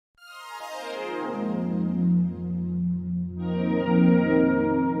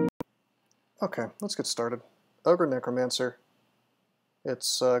Okay, let's get started. Ogre Necromancer.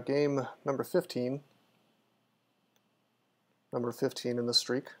 It's game number 15. Number 15 in the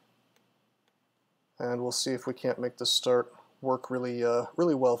streak. And we'll see if we can't make this start work really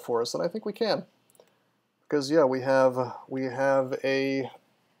well for us, and I think we can. Because yeah, we have a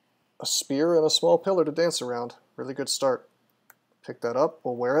spear and a small pillar to dance around. Really good start. Pick that up,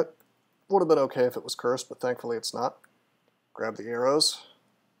 we'll wear it. Would have been okay if it was cursed, but thankfully it's not. Grab the arrows.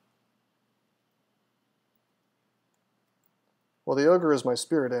 Well, the ogre is my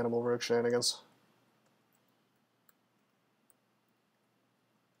spirit animal, rogue shenanigans.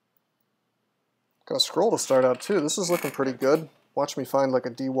 Got a scroll to start out too. This is looking pretty good. Watch me find like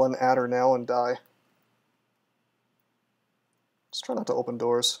a D1 adder now and die. Just try not to open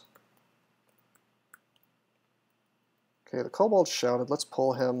doors. Okay, the kobold shouted. Let's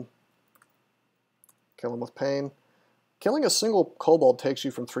pull him. Kill him with pain. Killing a single kobold takes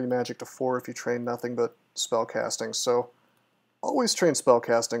you from 3 magic to 4 if you train nothing but spellcasting, so always train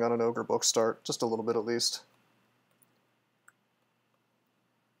spellcasting on an ogre book start, just a little bit at least.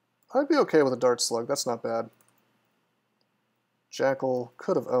 I'd be okay with a dart slug, that's not bad. Jackal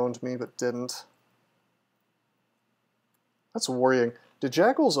could have owned me, but didn't. That's worrying. Do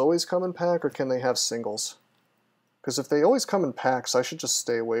jackals always come in pack, or can they have singles? Because if they always come in packs, I should just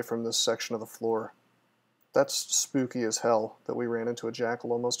stay away from this section of the floor. That's spooky as hell that we ran into a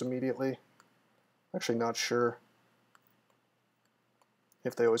jackal almost immediately. Actually not sure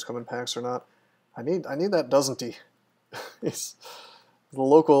if they always come in packs or not. I need that doesn't-y. He's the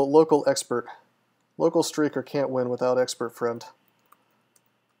local expert. Local streaker can't win without expert friend.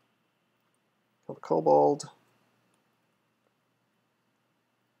 Kill the kobold.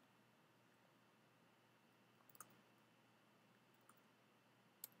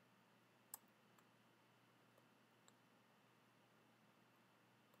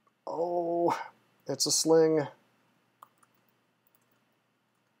 Oh, it's a sling.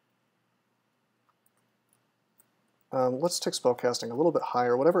 Let's take spellcasting a little bit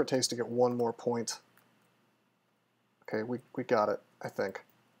higher, whatever it takes to get 1 more point. Okay, we got it, I think.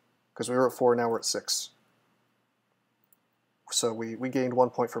 Because we were at 4, now we're at 6. So we gained 1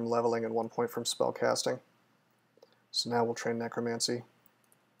 point from leveling and 1 point from spellcasting. So now we'll train necromancy.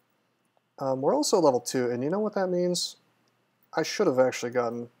 We're also level 2, and you know what that means? I should have actually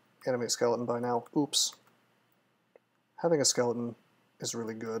gotten animate skeleton by now. Oops. Having a skeleton is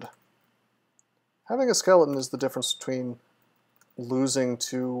really good. Having a skeleton is the difference between losing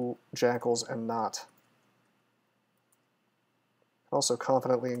to jackals and not. Also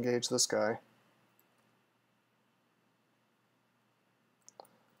confidently engage this guy.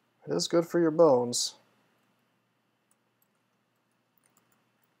 It is good for your bones.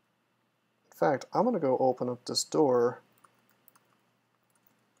 In fact, I'm going to go open up this door.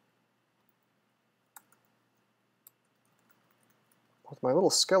 With my little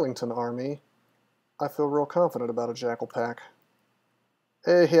skeleton army, I feel real confident about a jackal pack.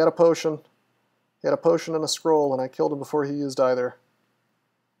 Hey, he had a potion. He had a potion and a scroll, and I killed him before he used either.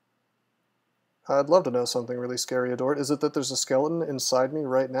 I'd love to know something really scary, Adort. Is it that there's a skeleton inside me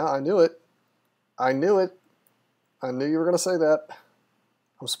right now? I knew it. I knew it. I knew you were going to say that.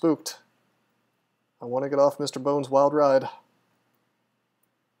 I'm spooked. I want to get off Mr. Bones' wild ride.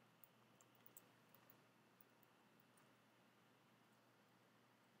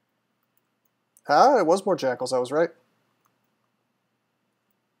 Ah, it was more jackals, I was right.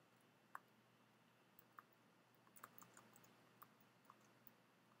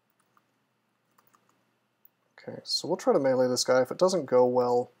 Okay, so we'll try to melee this guy. If it doesn't go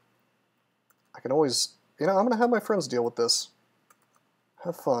well, I can always... You know, I'm going to have my friends deal with this.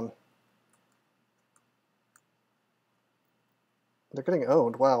 Have fun. They're getting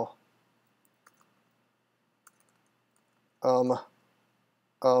owned, wow. Okay,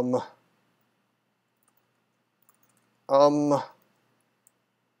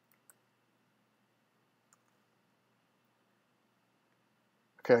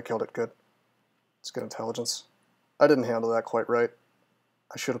 I killed it, good. It's good intelligence. I didn't handle that quite right.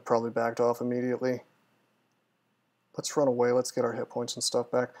 I should have probably backed off immediately. Let's run away, let's get our hit points and stuff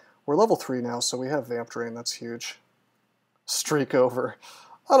back. We're level 3 now, so we have Vamp Drain, that's huge. Streak over.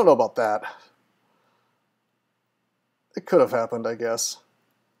 I don't know about that. It could have happened, I guess.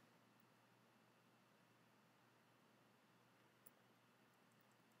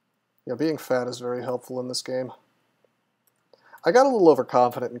 Yeah, being fat is very helpful in this game. I got a little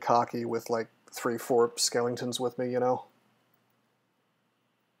overconfident and cocky with like 3-4 skeletons with me, you know.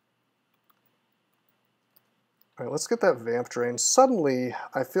 Alright, let's get that Vamp Drain. Suddenly,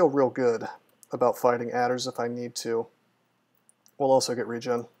 I feel real good about fighting adders if I need to. We'll also get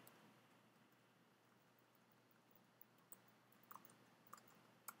regen.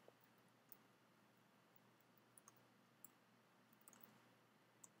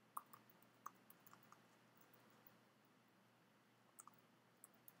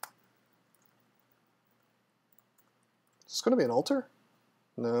 Is this going to be an altar?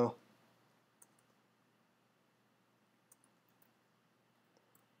 No.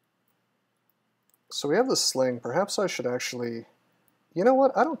 So we have this sling. Perhaps I should actually... You know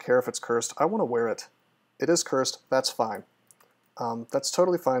what? I don't care if it's cursed. I want to wear it. It is cursed. That's fine. That's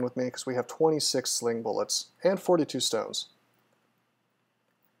totally fine with me because we have 26 sling bullets and 42 stones.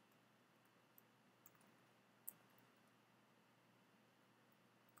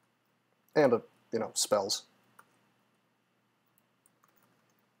 And, spells.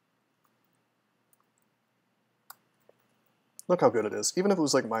 Look how good it is. Even if it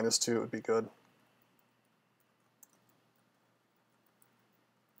was like -2, it would be good.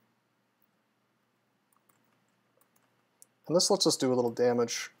 And this lets us do a little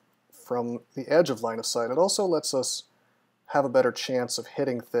damage from the edge of line of sight. It also lets us have a better chance of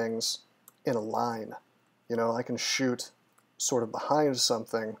hitting things in a line. I can shoot sort of behind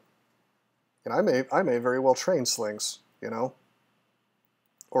something, and I may very well train slings,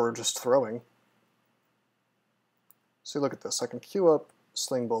 or just throwing. See, look at this. I can queue up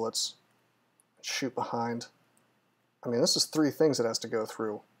sling bullets, and shoot behind. I mean, this is 3 things it has to go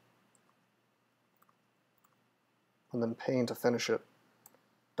through. And then pain to finish it.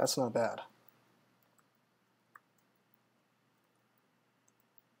 That's not bad.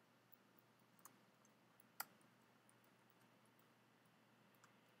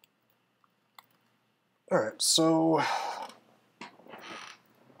 Alright, so...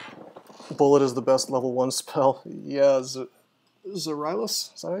 Bullet is the best level 1 spell. Yeah,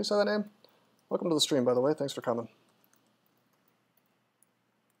 Zerylus? Is that how you say that name? Welcome to the stream, by the way. Thanks for coming.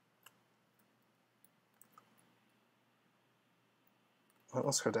 Well,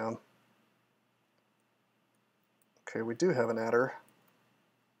 let's go down. Okay, we do have an adder.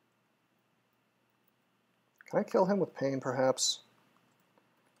 Can I kill him with pain, perhaps?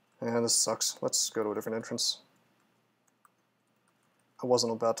 And this sucks. Let's go to a different entrance. I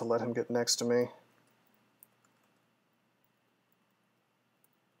wasn't about to let him get next to me.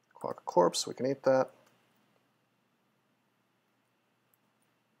 Clock corpse, we can eat that.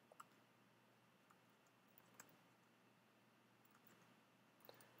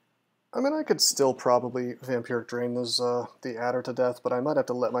 I mean, I could still probably Vampiric Drain the adder to death, but I might have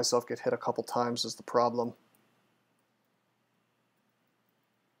to let myself get hit a couple times is the problem.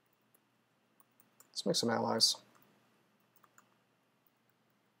 Let's make some allies.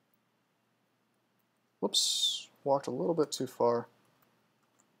 Whoops, walked a little bit too far.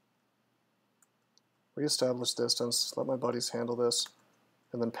 Reestablish distance, let my buddies handle this,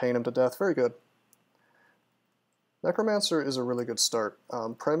 and then pain him to death. Very good. Necromancer is a really good start,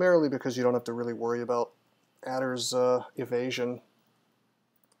 primarily because you don't have to really worry about adder's evasion,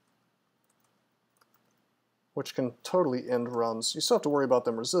 which can totally end runs. You still have to worry about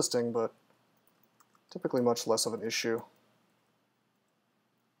them resisting, but typically much less of an issue.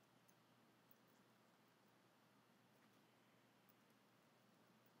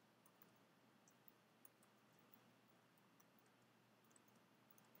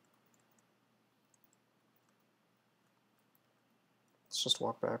 Let's just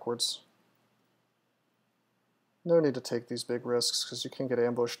walk backwards. No need to take these big risks, because you can get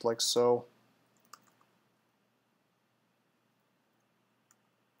ambushed like so.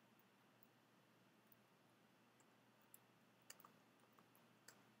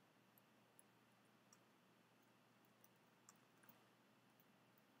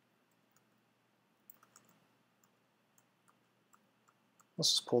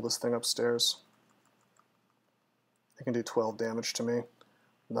 Let's just pull this thing upstairs. It can do 12 damage to me.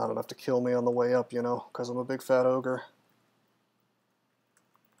 Not enough to kill me on the way up, because I'm a big fat ogre.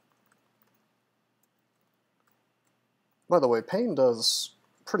 By the way, pain does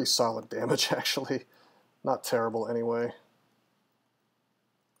pretty solid damage, actually. Not terrible, anyway.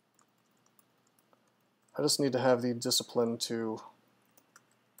 I just need to have the discipline to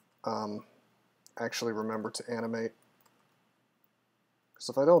actually remember to animate. Because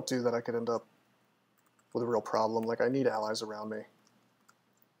if I don't do that, I could end up with a real problem. Like, I need allies around me.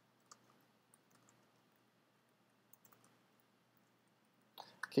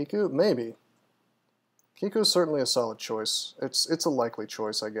 Kiku? Maybe. Kiku is certainly a solid choice. It's a likely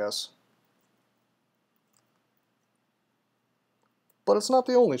choice, I guess. But it's not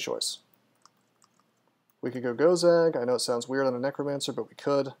the only choice. We could go Gozag. I know it sounds weird on a Necromancer, but we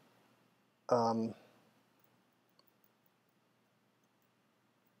could.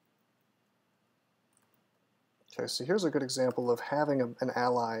 Okay, so here's a good example of having an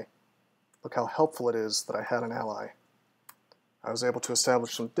ally. Look how helpful it is that I had an ally. I was able to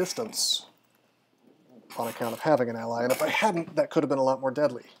establish some distance on account of having an ally, and if I hadn't, that could have been a lot more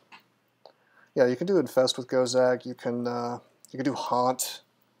deadly. Yeah, you can do infest with GoZag. You can do haunt.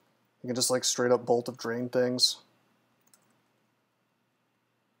 You can just like straight up bolt of drain things.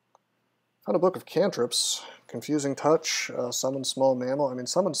 Found a book of cantrips. Confusing touch. Summon small mammal. I mean,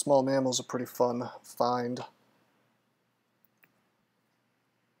 summon small mammal is a pretty fun find.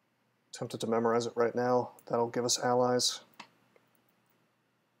 Tempted to memorize it right now. That'll give us allies.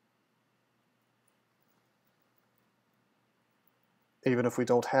 Even if we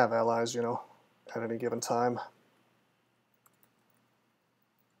don't have allies, you know, at any given time.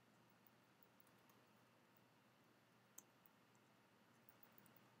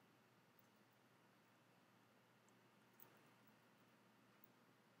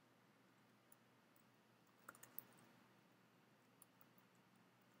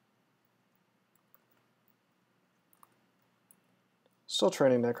 Still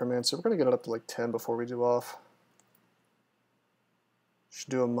training Necromancy. We're going to get it up to like 10 before we do off. Should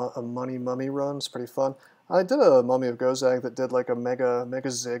do a money mummy run. It's pretty fun. I did a Mummy of Gozag that did like a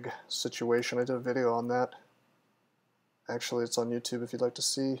mega zig situation. I did a video on that. Actually, it's on YouTube if you'd like to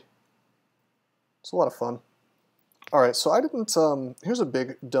see. It's a lot of fun. Alright, so I didn't, here's a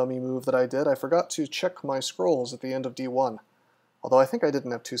big dummy move that I did. I forgot to check my scrolls at the end of D1. Although I think I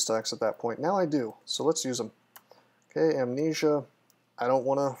didn't have 2 stacks at that point. Now I do, so let's use them. Okay, Amnesia. I don't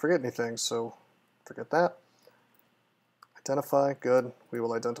want to forget anything, so forget that. Identify, good. We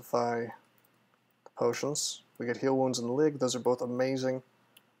will identify the potions. We get heal wounds and lig. Those are both amazing.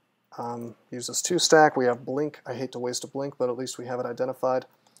 Use this 2 stack. We have blink. I hate to waste a blink, but at least we have it identified.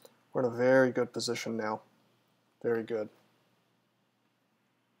 We're in a very good position now. Very good.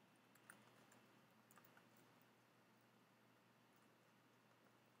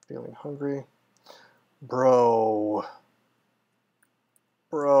 Feeling hungry. Bro.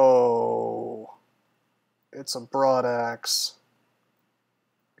 It's a broadaxe.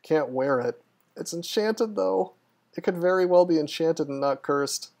 I can't wear it. It's enchanted though. It could very well be enchanted and not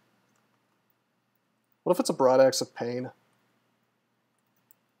cursed. What if it's a broadaxe of pain?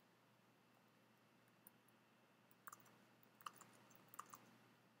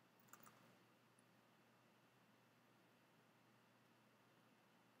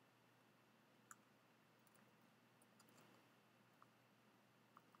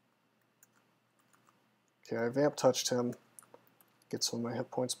 Okay, I vamp touched him. Get some of my hit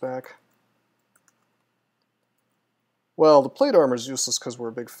points back. Well, the plate armor is useless because we're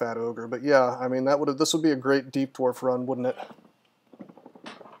a big fat ogre, but yeah, I mean this would be a great deep dwarf run, wouldn't it?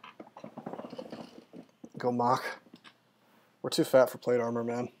 Go mock. We're too fat for plate armor,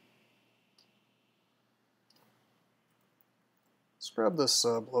 man. Let's grab this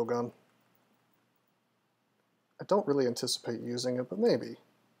blowgun. I don't really anticipate using it, but maybe.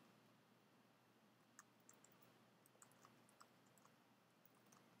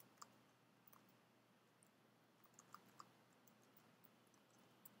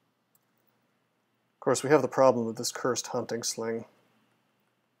 Of course, we have the problem with this cursed hunting sling.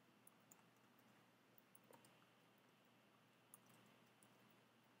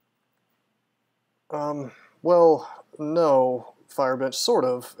 Well, no, Firebench, sort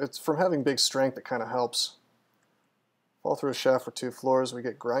of. It's from having big strength that kind of helps. Fall through a shaft for 2 floors, we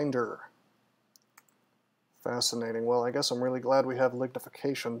get Grinder. Fascinating. Well, I guess I'm really glad we have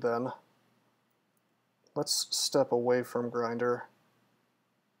lignification then. Let's step away from Grinder.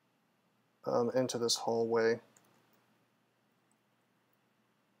 Into this hallway.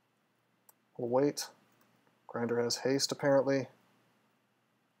 We'll wait. Grinder has haste, apparently.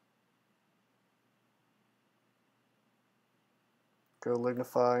 Go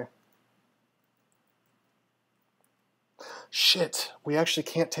lignify. Shit! We actually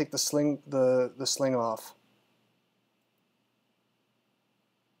can't take the sling off.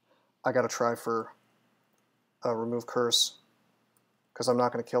 I gotta try for remove curse. Because I'm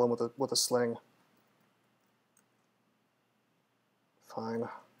not going to kill him with a sling. Fine.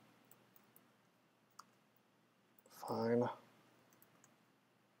 Fine.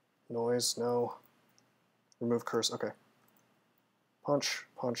 Noise, no. Remove curse, okay. Punch,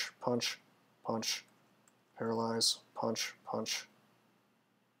 punch, punch, punch. Paralyze, punch, punch.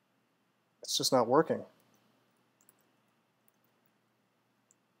 It's just not working.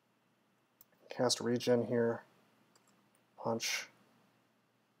 Cast regen here. Punch.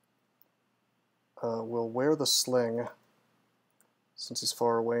 We'll wear the sling, since he's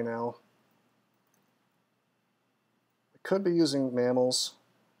far away now. We could be using mammals,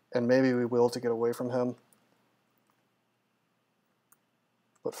 and maybe we will to get away from him.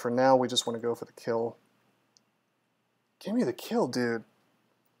 But for now, we just want to go for the kill. Give me the kill, dude.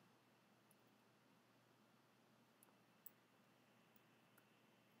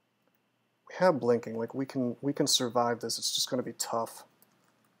 We have blinking. Like we can survive this. It's just going to be tough.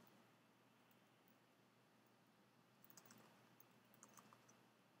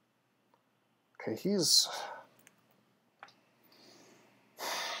 Okay, he's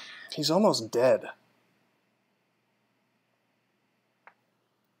almost dead.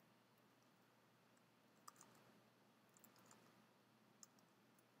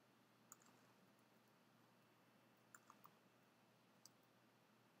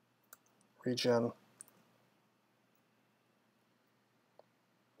 Regen.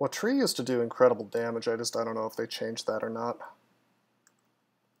 Well, tree used to do incredible damage. I don't know if they changed that or not.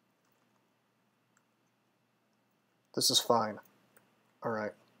 This is fine. All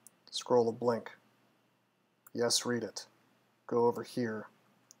right. Scroll to blink. Yes, read it. Go over here.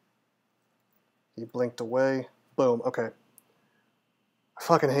 He blinked away. Boom. Okay. I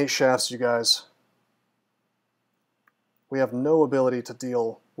fucking hate shafts, you guys. We have no ability to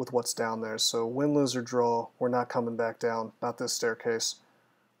deal with what's down there, so win, lose, or draw, we're not coming back down. Not this staircase.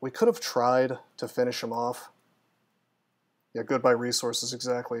 We could have tried to finish him off. Yeah, goodbye resources,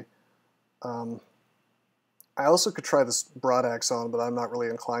 exactly. I also could try this broadaxe on, but I'm not really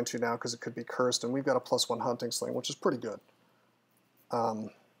inclined to now because it could be cursed, and we've got a +1 hunting sling, which is pretty good.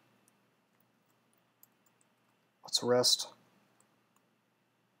 Let's rest.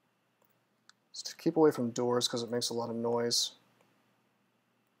 Just keep away from doors because it makes a lot of noise.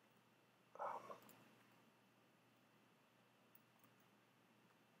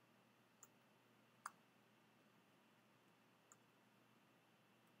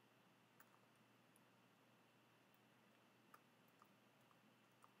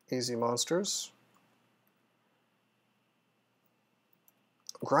 Easy monsters.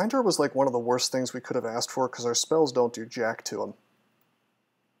 Grinder was like one of the worst things we could have asked for because our spells don't do jack to him.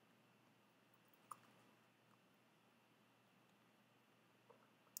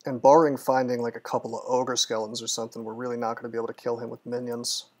 And barring finding like a couple of ogre skeletons or something, we're really not going to be able to kill him with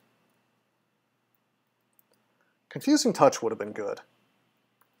minions. Confusing Touch would have been good.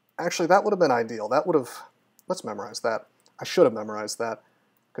 Actually, that would have been ideal. That would have... Let's memorize that. I should have memorized that.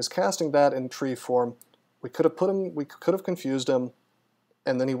 Because casting that in tree form, we could have confused him,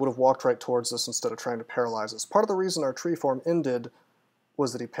 and then he would have walked right towards us instead of trying to paralyze us. Part of the reason our tree form ended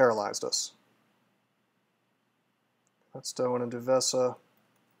was that he paralyzed us. That's Doan and Duvessa.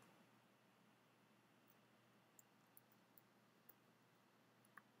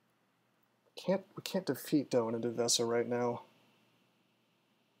 We can't defeat Doan and Duvessa right now.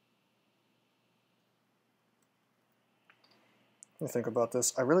 Let me think about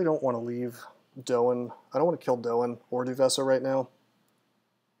this. I really don't want to leave Doan. I don't want to kill Doan or Duvessa right now.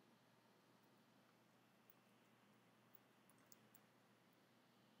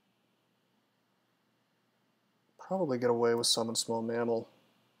 Probably get away with Summon Small Mammal.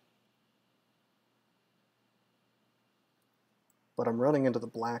 But I'm running into the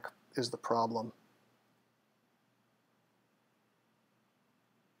black is the problem.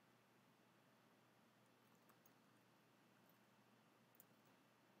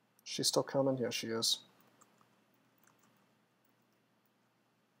 She's still coming? Yeah, she is.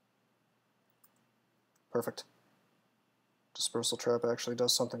 Perfect. Dispersal Trap actually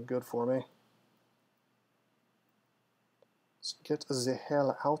does something good for me. Let's get the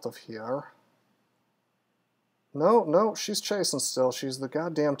hell out of here. No, she's chasing still. She's the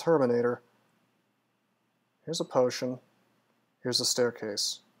goddamn Terminator. Here's a potion. Here's a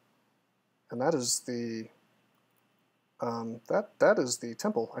staircase. And that is the... that is the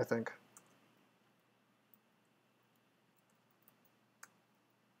temple, I think.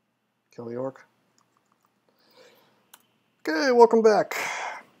 Kill the orc. Okay, welcome back.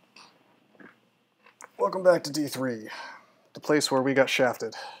 Welcome back to D3, the place where we got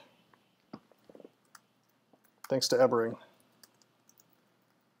shafted. Thanks to Ebbering.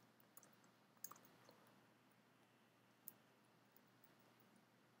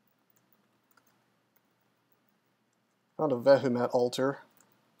 Found a Vehement altar.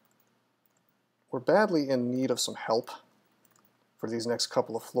 We're badly in need of some help for these next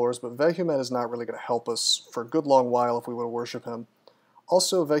couple of floors, but Vehement is not really going to help us for a good long while if we want to worship him.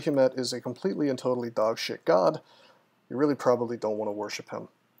 Also, Vehement is a completely and totally dogshit god. You really probably don't want to worship him.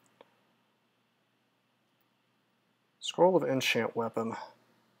 Scroll of Enchant Weapon.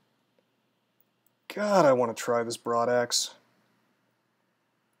 God, I want to try this broadaxe.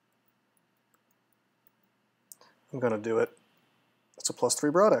 I'm going to do it. It's a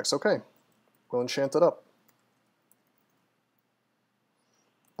 +3 broadaxe. Okay. We'll enchant it up.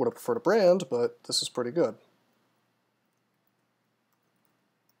 Would have preferred a brand, but this is pretty good.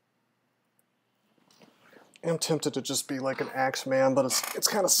 am tempted to just be like an Axeman, but it's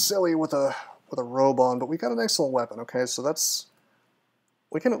kind of silly with a robe on. But we got an excellent weapon. Okay, so that's,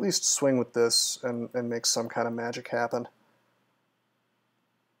 we can at least swing with this and make some kind of magic happen,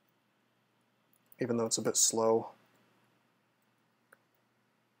 even though it's a bit slow.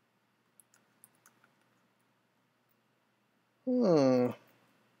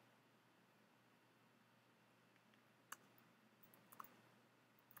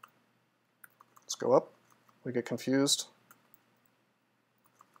 Let's go up. We get confused.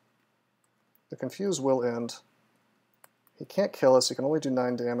 The confuse will end. He can't kill us. He can only do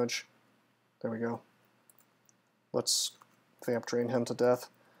 9 damage. There we go. Let's vamp drain him to death.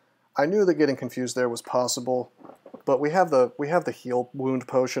 I knew that getting confused there was possible, but we have the heal wound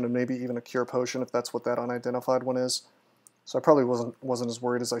potion and maybe even a cure potion if that's what that unidentified one is. So I probably wasn't as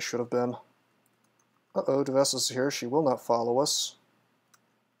worried as I should have been. Uh-oh, Deves is here. She will not follow us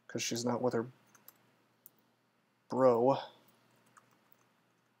because she's not with her bro.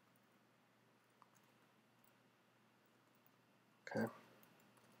 Okay.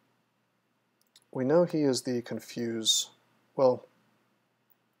 We know he is the confuse. Well,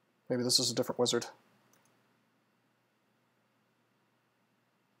 maybe this is a different wizard.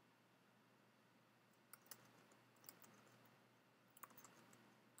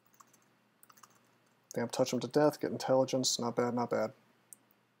 Damn, touch him to death, get intelligence. Not bad, not bad.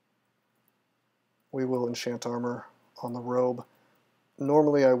 We will enchant armor on the robe.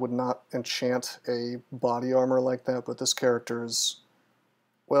 Normally I would not enchant a body armor like that, but this character is,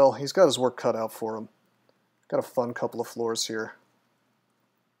 well, he's got his work cut out for him. Got a fun couple of floors here.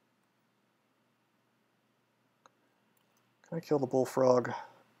 Can I kill the bullfrog?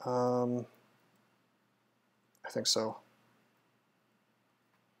 I think so.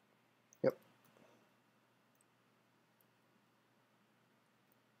 Yep.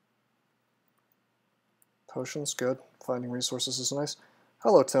 Potions, good. Finding resources is nice.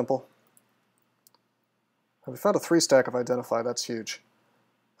 Hello, Temple. We found a 3-stack of Identify. That's huge.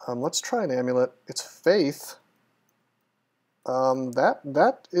 Let's try an amulet. It's Faith.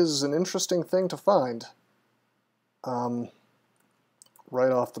 That is an interesting thing to find.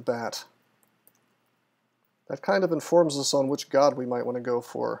 Right off the bat. That kind of informs us on which god we might want to go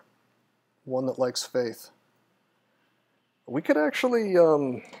for. One that likes faith. We could actually,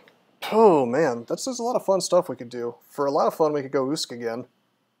 oh man, there's a lot of fun stuff we could do. For a lot of fun, we could go HOSk again.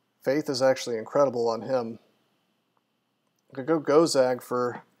 Faith is actually incredible on him. We could go Gozag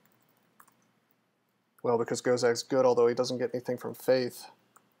for, well, because Gozag's good, although he doesn't get anything from faith.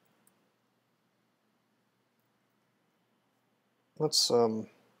 Let's identify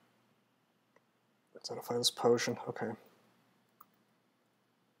this potion. Okay.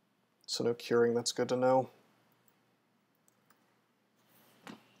 So no curing, that's good to know.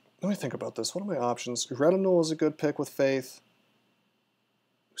 Let me think about this. What are my options? Retinol is a good pick with faith.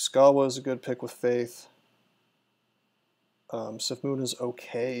 Uskawa is a good pick with faith. Sif Moon is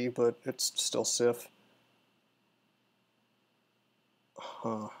okay, but it's still Sif.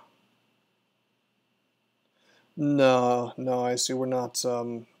 Huh. No, I see. We're not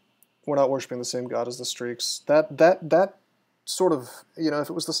worshiping the same god as the Streaks. That sort of, you know, if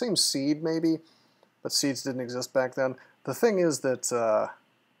it was the same seed maybe, but seeds didn't exist back then. The thing is that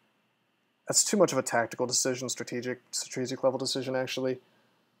that's too much of a tactical decision, strategic level decision actually.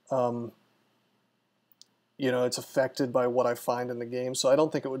 You know, it's affected by what I find in the game, so I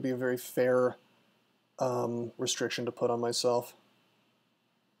don't think it would be a very fair restriction to put on myself.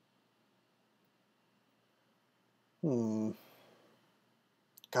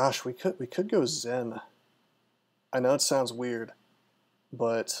 Gosh, we could go Zen. I know it sounds weird,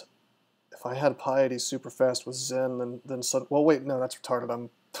 but if I had Piety super fast with Zen, then well, wait, no, that's retarded.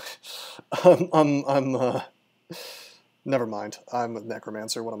 Never mind. I'm a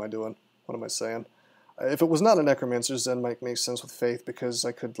Necromancer. What am I doing? What am I saying? If it was not a Necromancer, Zen might make sense with Faith because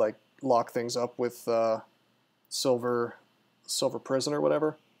I could like lock things up with Silver Prison or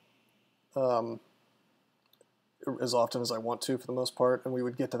whatever. As often as I want to, for the most part, and we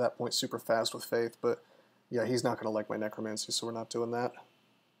would get to that point super fast with Faith, but yeah, he's not going to like my Necromancy, so we're not doing that.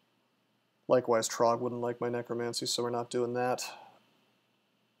 Likewise, Trog wouldn't like my Necromancy, so we're not doing that.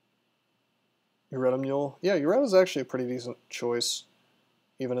 Ureta Mule? Yeah, Ureta is actually a pretty decent choice,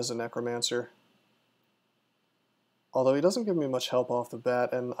 even as a Necromancer. Although he doesn't give me much help off the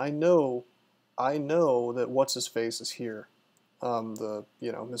bat, and I know that What's-His-Face is here. You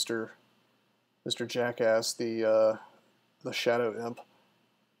know, Mr. Jackass, the Shadow Imp.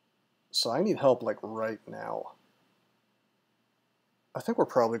 So I need help, like, right now. I think we're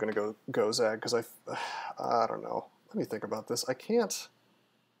probably going to go Gozag, because I don't know. Let me think about this. I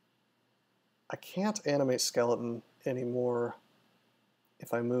I can't animate skeleton anymore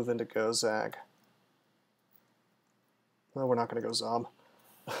if I move into GoZag. No, we're not going to go Zom.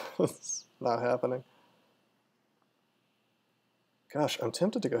 It's not happening. Gosh, I'm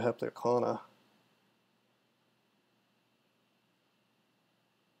tempted to go Hepliaklqana.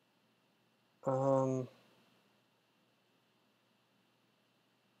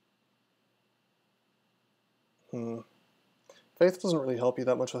 Faith doesn't really help you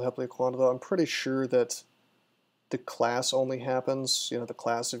that much with Hepliaklqana, though. I'm pretty sure that the class only happens, you know, the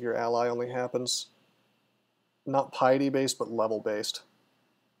class of your ally only happens, not piety based, but level based.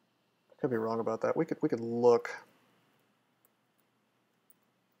 I could be wrong about that. We could look.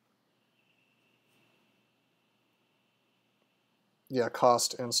 Yeah,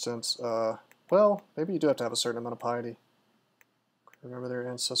 cost instance. Well, maybe you do have to have a certain amount of piety. Remember their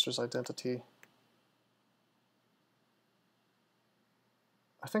ancestor's identity.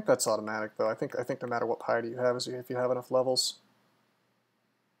 I think that's automatic, though. I think no matter what piety you have, if you have enough levels.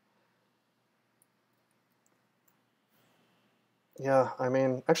 Yeah, I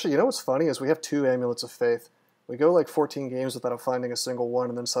mean, actually, you know what's funny is we have 2 Amulets of Faith. We go like 14 games without finding a single one,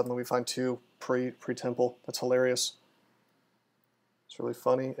 and then suddenly we find 2 pre-temple. That's hilarious. It's really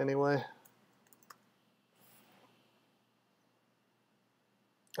funny, anyway.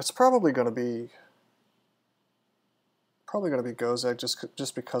 It's probably going to be GoZag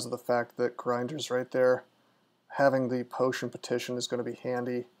just because of the fact that Grinder's right there. Having the potion petition is going to be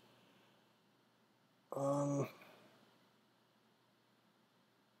handy. And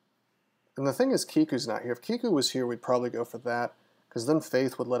the thing is, Kiku's not here. If Kiku was here, we'd probably go for that, because then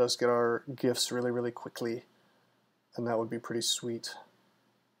Faith would let us get our gifts really, really quickly, and that would be pretty sweet.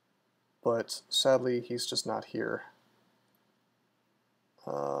 But sadly, he's just not here.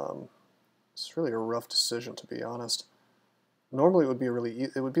 It's really a rough decision, to be honest. Normally,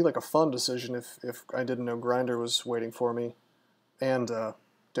 it would be like a fun decision if I didn't know Grinder was waiting for me, and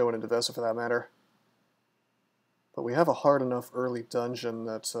Doan and Devesa for that matter. But we have a hard enough early dungeon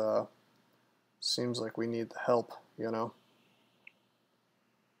that seems like we need the help, you know.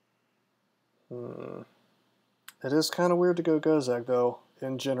 It is kind of weird to go GoZag, though,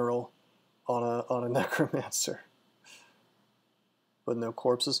 in general, on a necromancer. With no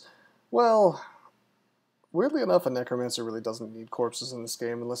corpses. Well, weirdly enough, a necromancer really doesn't need corpses in this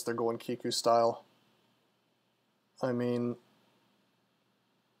game unless they're going Kiku style. I mean,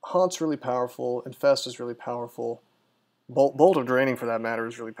 Haunt's really powerful, Infest is really powerful, Bolt of Draining for that matter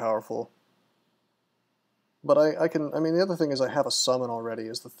is really powerful. But I mean, the other thing is I have a summon already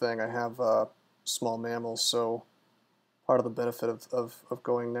is the thing. I have small mammals, so part of the benefit of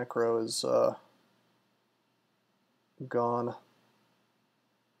going Necro is gone.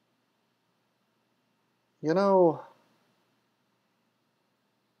 You know,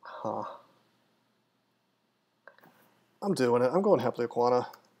 I'm doing it. I'm going Hepliaklqana.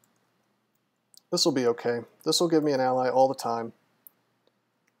 This will be okay. This will give me an ally all the time.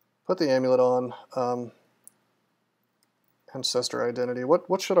 Put the amulet on. Ancestor identity.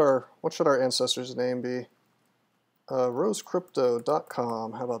 What should our ancestor's name be?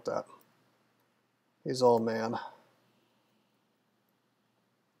 RoseCrypto.com. How about that? He's all man.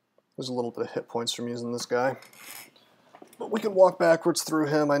 There's a little bit of hit points from using this guy. But we can walk backwards through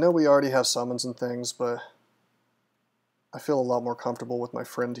him. I know we already have summons and things, but I feel a lot more comfortable with my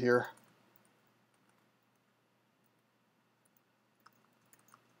friend here.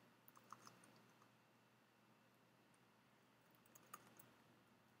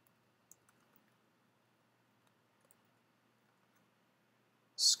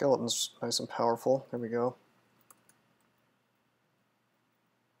 Skeleton's nice and powerful. There we go.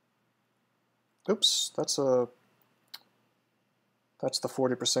 Oops, that's the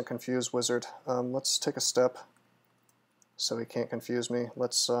 40% confused wizard. Let's take a step so he can't confuse me.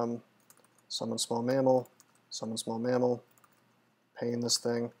 Let's summon small mammal, pain this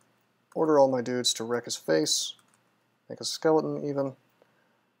thing, order all my dudes to wreck his face, make a skeleton even.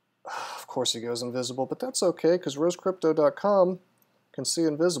 Of course he goes invisible, but that's okay because RoseCrypto.com can see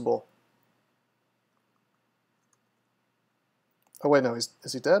invisible. Oh wait, no, is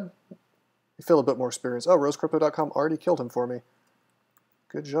he dead? You feel a bit more experience. Oh, RoseCrypto.com already killed him for me.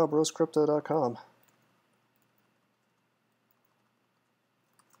 Good job, RoseCrypto.com.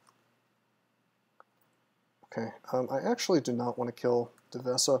 Okay, I actually do not want to kill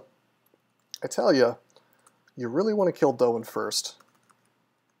Devesa. I tell you, you really want to kill Doan first.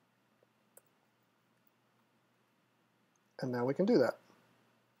 And now we can do that.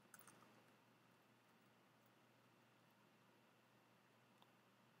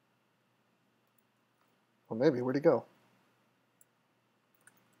 Well, maybe. Where'd he go?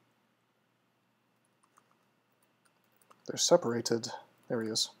 They're separated. There he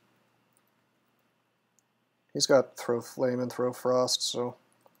is. He's got Throw Flame and Throw Frost, so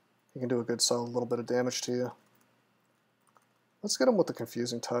he can do a good solid little bit of damage to you. Let's get him with the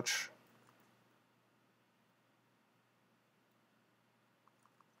Confusing Touch.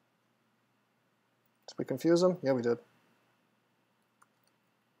 Did we confuse him? Yeah, we did.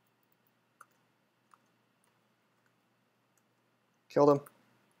 Killed him.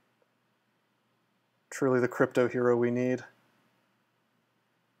 Truly the crypto hero we need.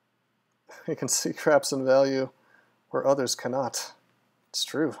 He can see traps and value where others cannot. It's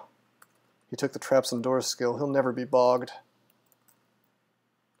true. He took the traps and doors skill. He'll never be bogged.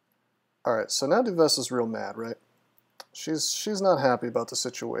 Alright, so now Duvessa's real mad, right? She's not happy about the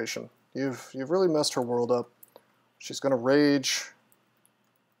situation. You've really messed her world up. She's gonna rage,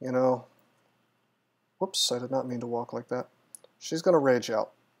 you know. Whoops, I did not mean to walk like that. She's gonna rage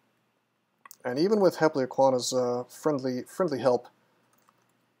out. And even with Hepliaklqana's friendly help,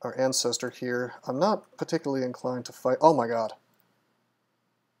 our ancestor here, I'm not particularly inclined to fight. Oh my god.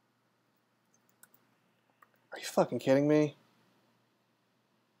 Are you fucking kidding me?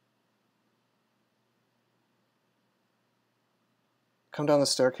 Come down the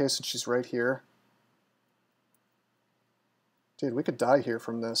staircase and she's right here. Dude, we could die here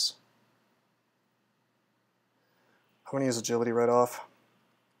from this. I'm going to use agility right off.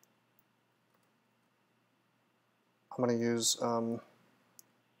 I'm going to use... oh man,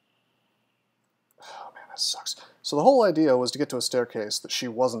 that sucks. So the whole idea was to get to a staircase that she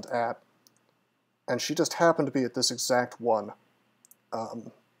wasn't at. And she just happened to be at this exact one.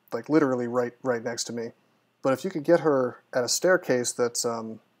 Like literally right next to me. But if you could get her at a staircase that's,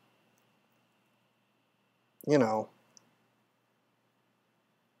 you know,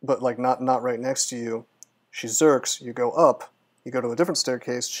 but like not right next to you, she zerks, you go up, you go to a different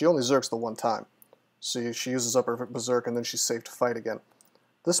staircase, she only zerks the one time. So she uses up her berserk and then she's safe to fight again.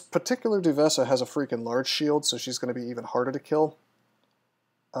 This particular Duvessa has a freaking large shield, so she's going to be even harder to kill.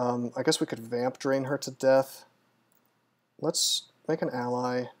 I guess we could vamp drain her to death. Let's make an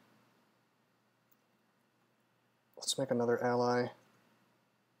ally. Let's make another ally.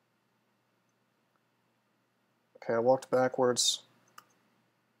 Okay, I walked backwards.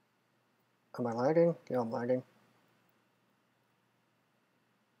 Am I lagging? Yeah, I'm lagging.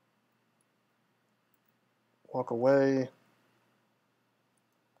 Walk away.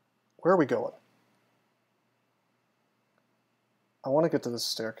 Where are we going? I want to get to this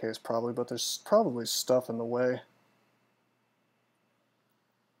staircase probably, but there's probably stuff in the way.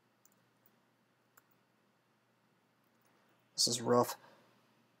 This is rough.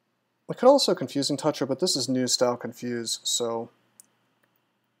 We could also Confusing Touch her, but this is new style Confuse, so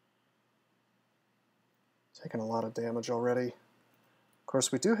taking a lot of damage already. Of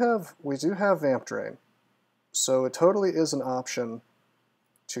course, we do have Vamp Drain, so it totally is an option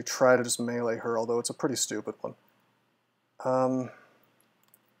to try to just melee her, although it's a pretty stupid one. I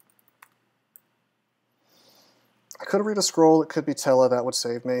could read a scroll, it could be Tella, that would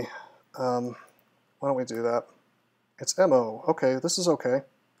save me. Why don't we do that? It's MO. Okay, this is okay.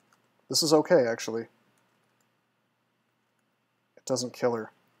 This is okay, actually. It doesn't kill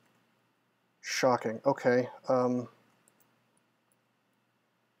her. Shocking. Okay.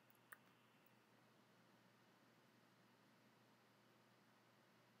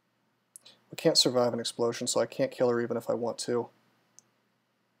 We can't survive an explosion, so I can't kill her even if I want to.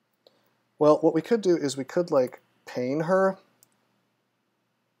 Well, what we could do is we could, like, pain her,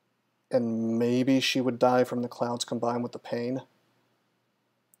 and maybe she would die from the clouds combined with the pain.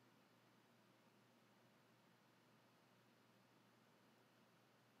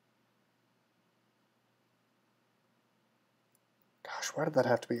 Gosh, why did that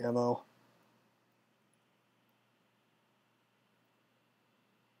have to be MO?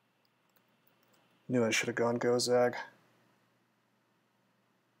 Knew I should have gone Gozag.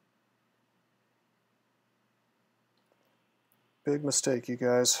 Big mistake, you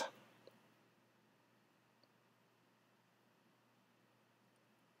guys.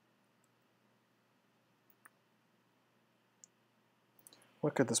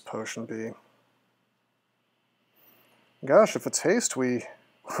 What could this potion be? Gosh, if it's haste,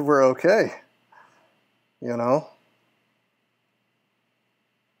 we're okay. You know?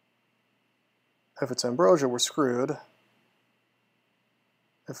 If it's ambrosia, we're screwed.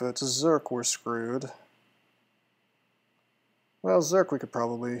 If it's Zerk, we're screwed. Well, Zerk we could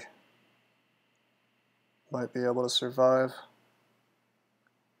probably might be able to survive.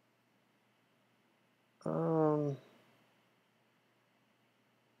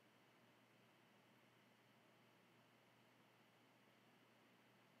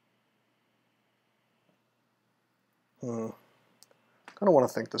 I don't want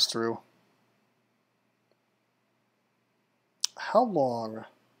to think this through. How long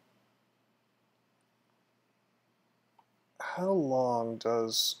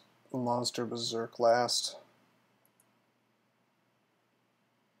does Monster Berserk last?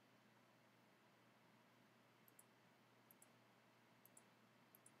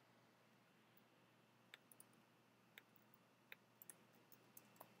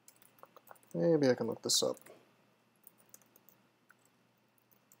 Maybe I can look this up.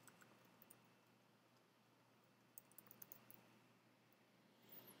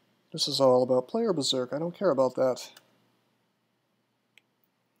 This is all about player Berserk. I don't care about that.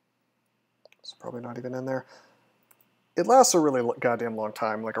 It's probably not even in there. It lasts a really goddamn long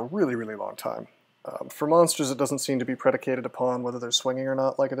time, like a really, really long time. For monsters, it doesn't seem to be predicated upon whether they're swinging or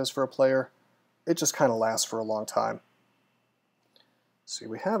not like it is for a player. It just kind of lasts for a long time. See,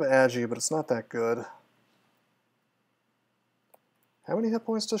 we have Agi, but it's not that good. How many hit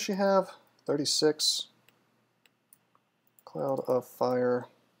points does she have? 36. Cloud of Fire.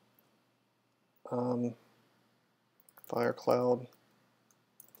 Fire Cloud.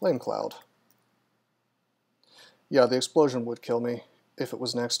 Flame Cloud. Yeah, the explosion would kill me if it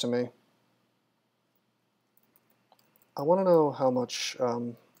was next to me. I want to know how much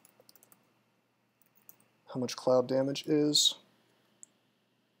cloud damage is.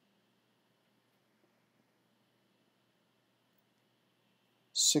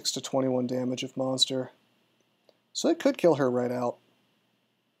 Six to 21 damage if monster. So it could kill her right out.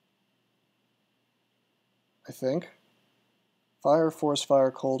 I think. Fire, forest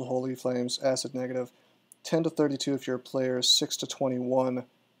fire, cold, holy flames, acid negative. 10 to 32 if you're a player, 6 to 21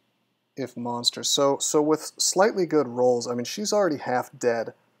 if monster. So with slightly good rolls, I mean, she's already half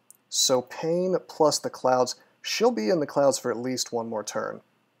dead. So pain plus the clouds, she'll be in the clouds for at least one more turn.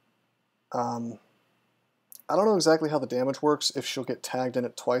 I don't know exactly how the damage works, if she'll get tagged in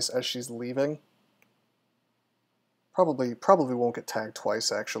it twice as she's leaving. Probably won't get tagged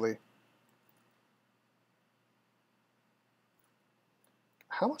twice, actually.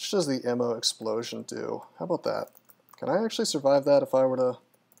 How much does the ammo explosion do? How about that? Can I actually survive that if I were to...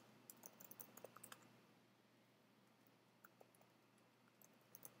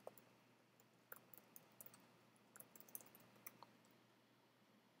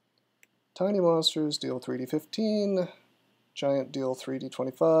 Tiny monsters deal 3d15, giant deal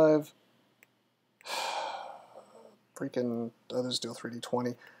 3d25, freaking others deal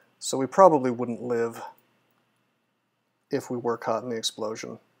 3d20, so we probably wouldn't live if we were caught in the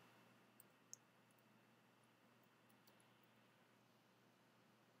explosion.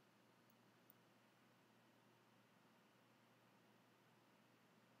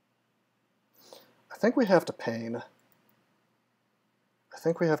 I think we have to pain. I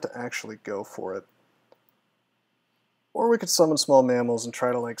think we have to actually go for it. Or we could summon small mammals and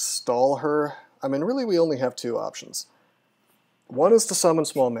try to, like, stall her. I mean, really, we only have two options. One is to summon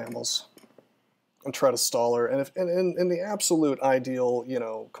small mammals and try to stall her. And if in the absolute ideal, you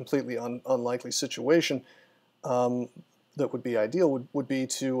know, completely unlikely situation, that would be ideal would be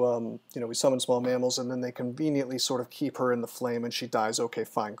to, you know, we summon small mammals and then they conveniently sort of keep her in the flame and she dies. Okay,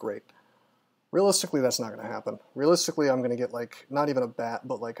 fine, great. Realistically, that's not going to happen. Realistically, I'm going to get, like, not even a bat,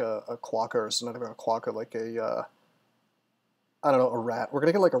 but like a quokka, or not even a quokka, like a, I don't know, a rat. We're going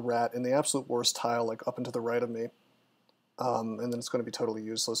to get like a rat in the absolute worst tile, like up and to the right of me. And then it's going to be totally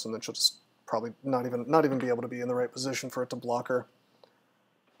useless, and then she'll just probably not even be able to be in the right position for it to block her.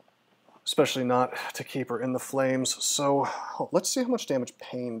 Especially not to keep her in the flames. So let's see how much damage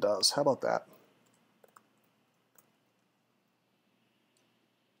pain does. How about that?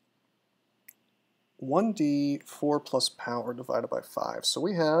 (1d) 4 plus power divided by 5. So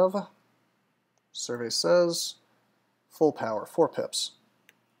we have, survey says, full power, 4 pips.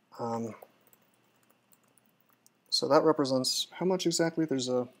 So that represents how much exactly? There's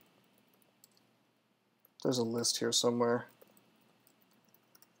a list here somewhere.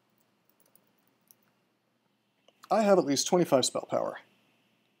 I have at least 25 spell power.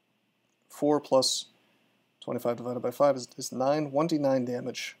 4 plus 25 divided by 5 is 9. 1d9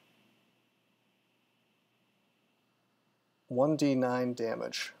 damage. 1d9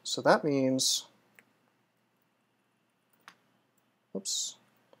 damage. So that means, oops,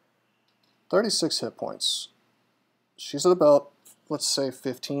 36 hit points. She's at about, let's say,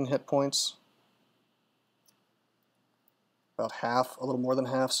 15 hit points. About half, a little more than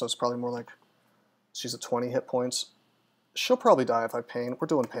half, so it's probably more like she's at 20 hit points. She'll probably die if I pain. We're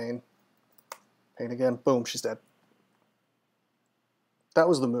doing pain. Pain again. Boom, she's dead. That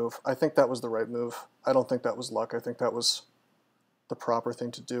was the move. I think that was the right move. I don't think that was luck. I think that was the proper thing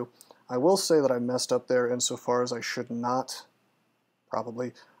to do. I will say that I messed up there insofar as I should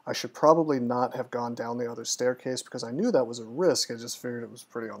probably not have gone down the other staircase because I knew that was a risk. I just figured it was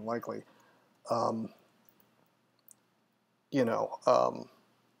pretty unlikely.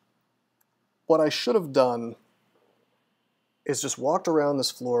 What I should have done is just walked around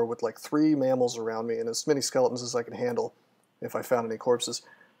this floor with like 3 mammals around me and as many skeletons as I could handle if I found any corpses.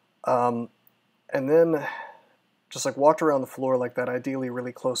 And then just like walked around the floor like that, ideally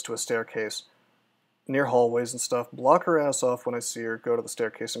really close to a staircase, near hallways and stuff, block her ass off when I see her, go to the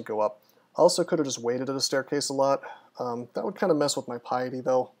staircase and go up. I also could have just waited at a staircase a lot. That would kind of mess with my piety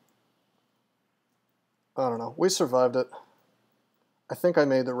though. I don't know. We survived it. I think I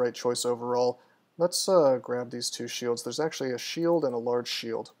made the right choice overall. Let's grab these 2 shields. There's actually a shield and a large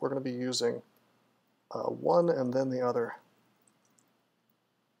shield. We're going to be using one and then the other.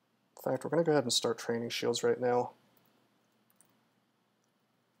 In fact, we're going to go ahead and start training shields right now.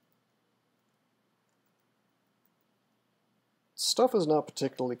 Stuff is not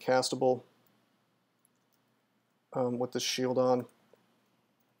particularly castable with this shield on.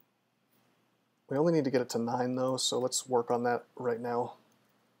 We only need to get it to 9 though, so let's work on that right now.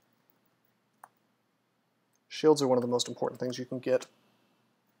 Shields are one of the most important things you can get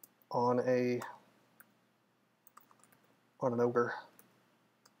on an ogre.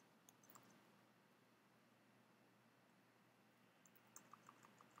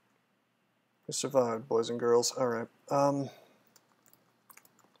 We survived, boys and girls. Alright.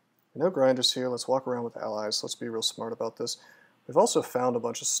 No grinders here. Let's walk around with allies. Let's be real smart about this. We've also found a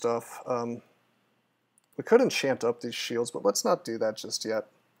bunch of stuff. We could enchant up these shields, but let's not do that just yet,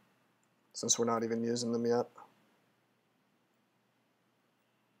 since we're not even using them yet.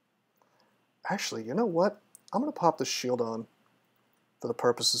 Actually, you know what? I'm going to pop this shield on for the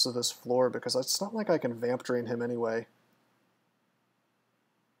purposes of this floor, because it's not like I can vamp drain him anyway.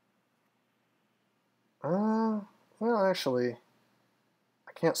 Well, actually,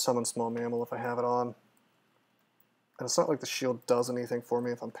 I can't summon small mammal if I have it on. And it's not like the shield does anything for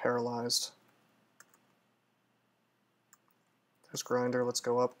me if I'm paralyzed. There's Grinder, let's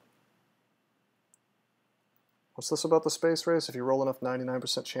go up. What's this about the space race? If you roll enough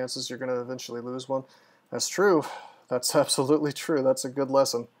 99% chances, you're going to eventually lose one. That's true. That's absolutely true. That's a good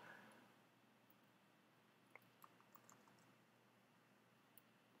lesson.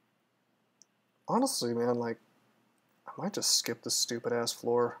 Honestly, man, like, I might just skip this stupid-ass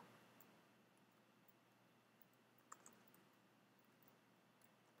floor.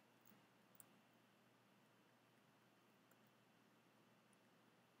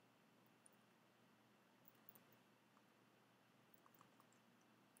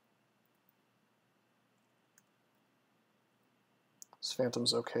 This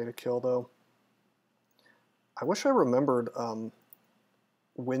Phantom's okay to kill, though. I wish I remembered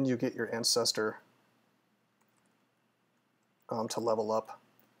when you get your Ancestor to level up.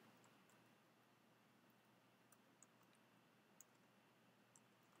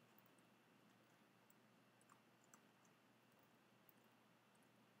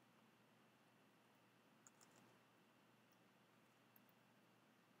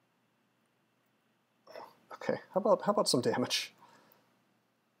 Okay, how about some damage?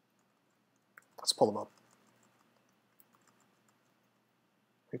 Let's pull them up.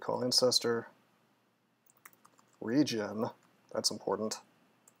 We call Ancestor Regen. That's important.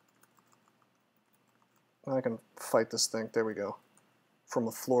 I can fight this thing. There we go. From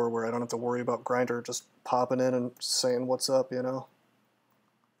a floor where I don't have to worry about Grinder just popping in and saying what's up, you know?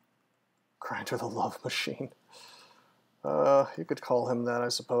 Grinder the love machine. You could call him that, I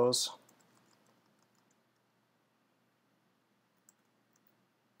suppose.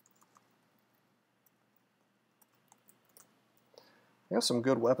 He has some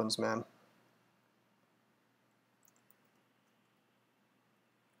good weapons, man.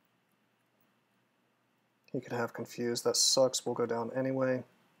 He could have Confused. That sucks. We'll go down anyway.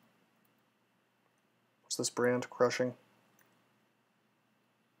 What's this brand? Crushing.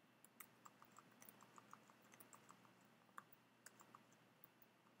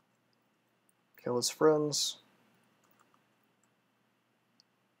 Kill his friends.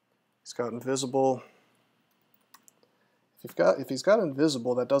 He's got Invisible. If he's got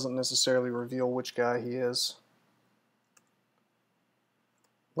Invisible, that doesn't necessarily reveal which guy he is.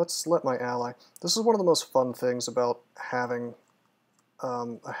 Let's let my ally. This is one of the most fun things about having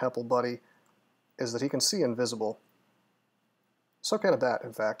a Hepl buddy, is that he can see invisible. So can a bat,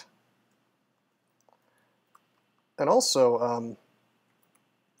 in fact. And also,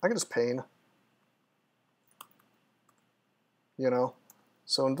 I can just pain. You know?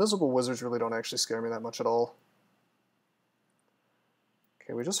 So invisible wizards really don't actually scare me that much at all.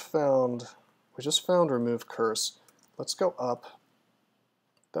 Okay, we just found remove curse. Let's go up.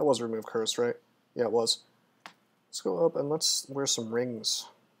 That was remove curse, right? Yeah, it was. Let's go up and let's wear some rings.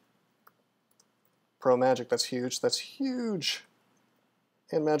 Pro magic, that's huge. That's huge.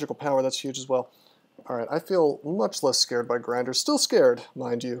 And magical power, that's huge as well. Alright, I feel much less scared by Grinder. Still scared,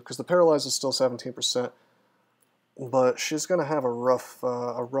 mind you, because the paralyze is still 17%. But she's going to have a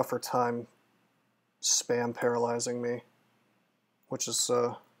rougher time spam paralyzing me, which is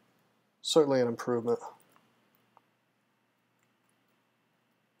certainly an improvement.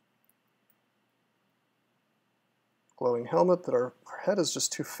 Glowing helmet, that our head is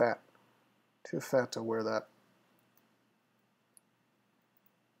just too fat. Too fat to wear that.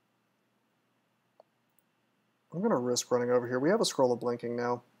 I'm going to risk running over here. We have a scroll of blinking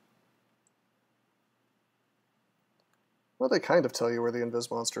now. Well, they kind of tell you where the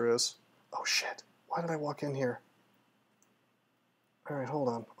invis monster is. Oh shit, why did I walk in here? Alright,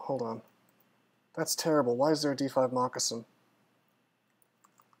 hold on. That's terrible. Why is there a D5 moccasin?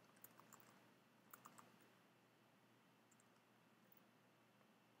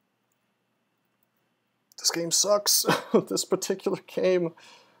 This game sucks. This particular game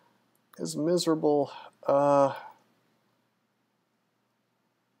is miserable. Wow,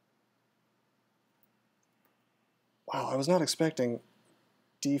 I was not expecting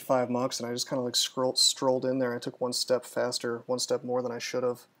D5 moccasin. I just kind of like strolled in there. I took one step faster, one step more than I should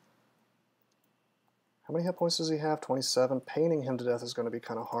have. How many hit points does he have? 27. Painting him to death is going to be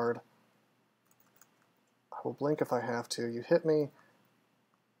kind of hard. I will blink if I have to. You hit me.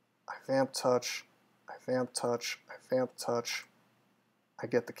 I vamp touch. I vamp touch. I vamp touch. I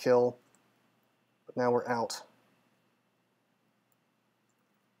get the kill. But now we're out.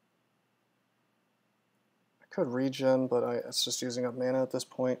 I could regen, but it's just using up mana at this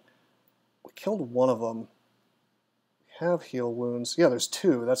point. We killed one of them. We have heal wounds. Yeah, there's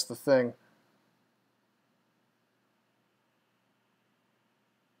two. That's the thing.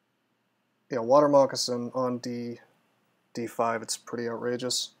 Yeah, water moccasin on D5. It's pretty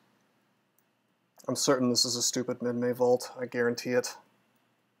outrageous. I'm certain this is a stupid mid-May vault. I guarantee it.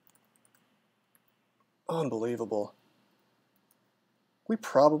 Unbelievable. We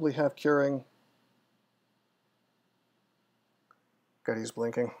probably have curing. Gotta use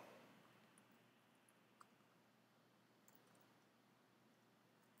blinking.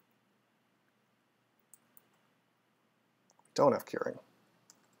 Don't have curing.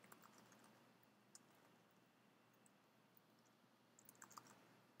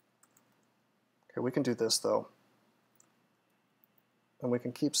 Okay, we can do this though. And we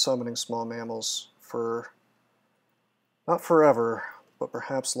can keep summoning small mammals for, not forever, but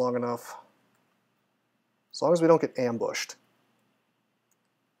perhaps long enough. As long as we don't get ambushed.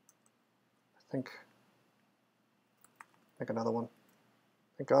 I think another one.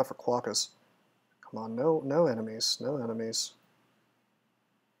 Thank God for quokkas. Come on, no enemies, no enemies.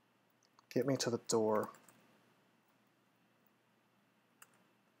 Get me to the door.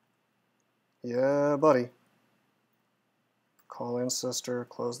 Yeah, buddy. Call in, sister.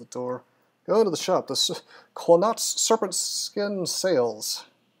 Close the door. Go into the shop. The Quanot's Serpent Skin Sales.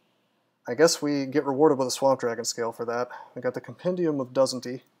 I guess we get rewarded with a Swamp Dragon scale for that. We got the Compendium of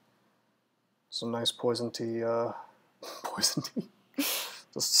Dozenty. Some nice poison tea. Poison tea?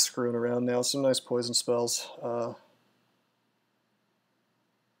 Just screwing around now. Some nice poison spells.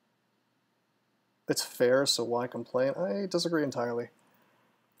 It's fair, so why complain? I disagree entirely.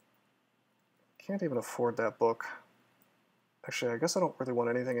 Can't even afford that book. Actually, I guess I don't really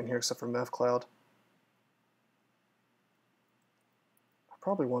want anything in here except for Meth Cloud. I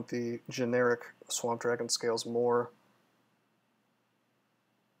probably want the generic Swamp Dragon scales more.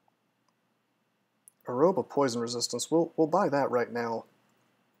 A robe of poison resistance. We'll buy that right now.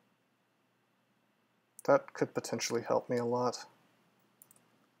 That could potentially help me a lot.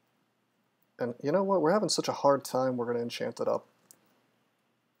 And you know what? We're having such a hard time, we're going to enchant it up.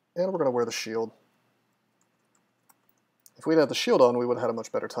 And we're going to wear the shield. If we'd had the shield on, we would have had a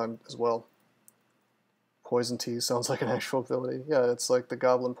much better time as well. Poison tea sounds like an actual ability. Yeah, it's like the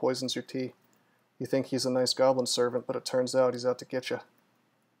goblin poisons your tea. You think he's a nice goblin servant, but it turns out he's out to get you.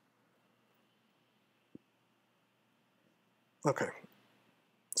 Okay.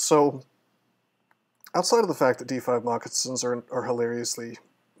 So, outside of the fact that D5 moccasins are hilariously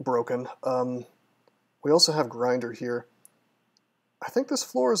broken, we also have Grinder here. I think this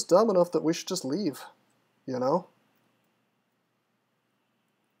floor is dumb enough that we should just leave, you know?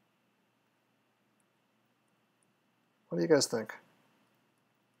 What do you guys think?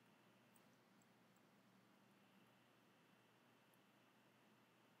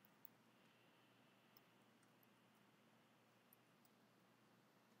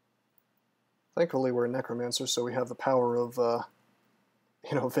 Thankfully we're a necromancer, so we have the power of,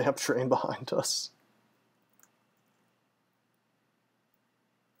 you know, vamp drain behind us.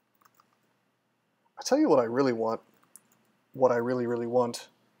 I tell you what I really want. What I really, really want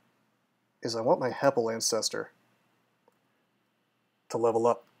is I want my Hepl ancestor to level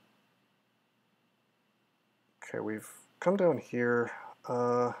up. Okay, we've come down here.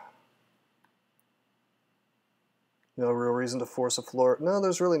 No real reason to force a floor. No,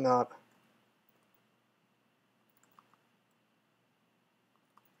 there's really not.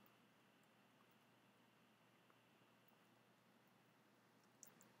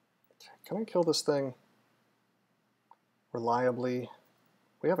 Okay, can I kill this thing reliably?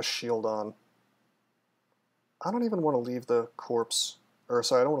 We have a shield on. I don't even want to leave the corpse. Or,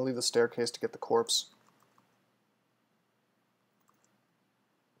 sorry, I don't want to leave the staircase to get the corpse.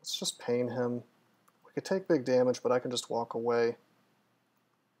 Let's just pain him. We could take big damage, but I can just walk away.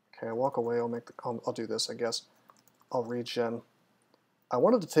 Okay, I walk away, I'll do this, I guess. I'll regen. I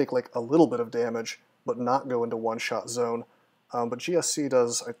wanted to take like a little bit of damage, but not go into one-shot zone. But GSC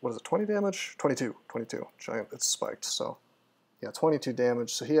does, what is it, 20 damage? 22. Giant, it's spiked, so yeah, 22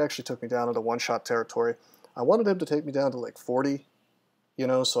 damage. So he actually took me down into one-shot territory. I wanted him to take me down to like 40, you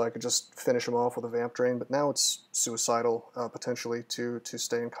know, so I could just finish him off with a vamp drain, but now it's suicidal, potentially, to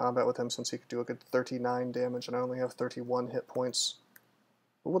stay in combat with him, since he could do a good 39 damage, and I only have 31 hit points.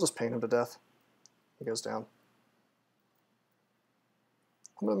 But we'll just pain him to death. He goes down.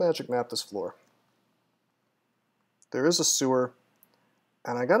 I'm going to magic map this floor. There is a sewer,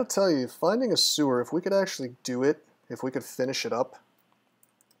 and I gotta tell you, finding a sewer, if we could actually do it, if we could finish it up,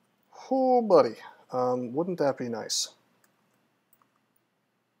 oh buddy, wouldn't that be nice?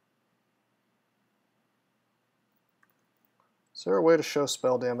 Is there a way to show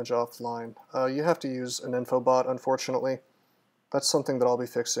spell damage offline? You have to use an info bot, unfortunately. That's something that I'll be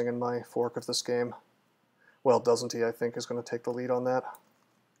fixing in my fork of this game. Well, Doesn't He, I think, is going to take the lead on that.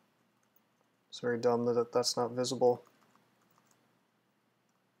 It's very dumb that that's not visible.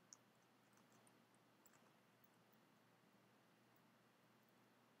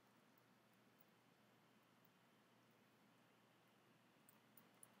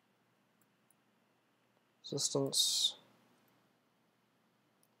 Resistance.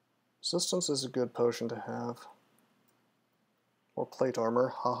 Resistance is a good potion to have. Or plate armor,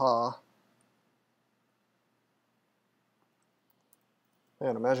 haha.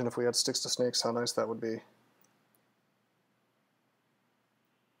 Man, imagine if we had sticks to snakes, how nice that would be.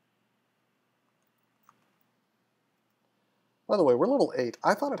 By the way, we're level 8.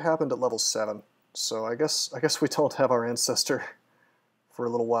 I thought it happened at level 7, so I guess we don't have our ancestor for a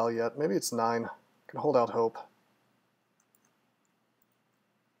little while yet. Maybe it's 9. Can hold out hope.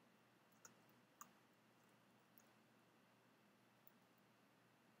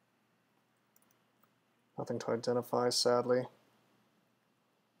 Nothing to identify, sadly.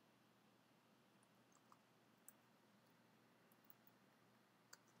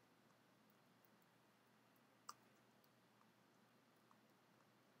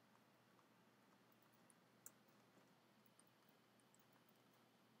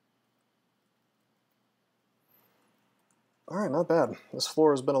 Alright, not bad. This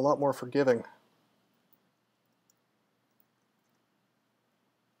floor has been a lot more forgiving.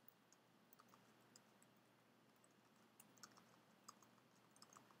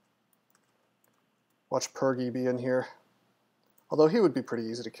 Watch Pergy be in here. Although he would be pretty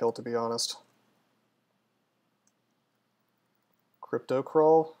easy to kill, to be honest. Crypto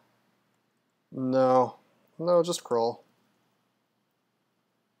crawl? No. No, just crawl.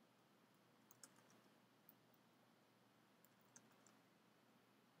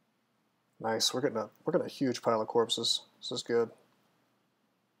 Nice, we're getting a huge pile of corpses. This is good.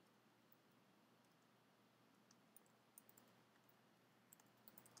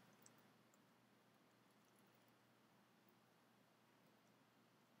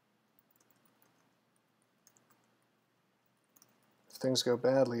 If things go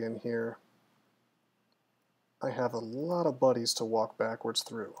badly in here, I have a lot of buddies to walk backwards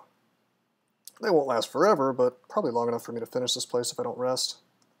through. They won't last forever, but probably long enough for me to finish this place if I don't rest.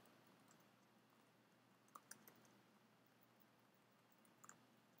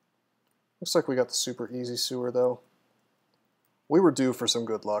 Looks like we got the super easy sewer, though. We were due for some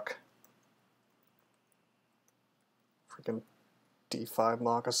good luck. Freaking D5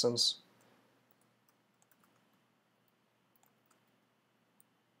 moccasins.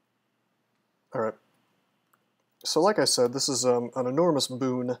 Alright. So like I said, this is an enormous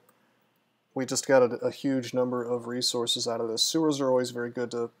boon. We just got a huge number of resources out of this. Sewers are always very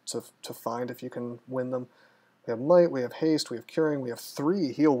good to find if you can win them. We have Might, we have Haste, we have Curing, we have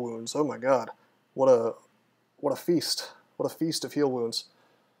 3 heal wounds. Oh my god. What a feast. What a feast of heal wounds.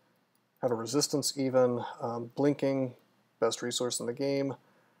 Have a resistance even, blinking, best resource in the game.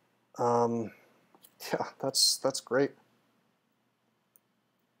 Yeah, that's great.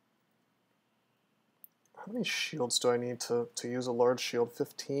 How many shields do I need to use a large shield?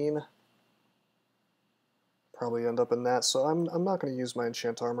 15? Probably end up in that, so I'm not going to use my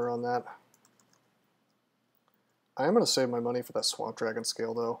enchant armor on that. I am going to save my money for that Swamp Dragon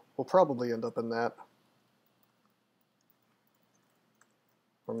scale, though. We'll probably end up in that.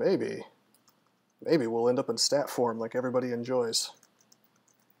 Or maybe we'll end up in stat form like everybody enjoys.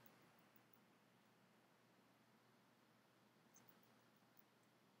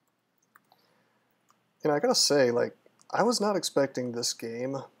 I gotta say, like, I was not expecting this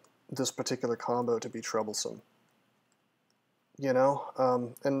game, this particular combo, to be troublesome.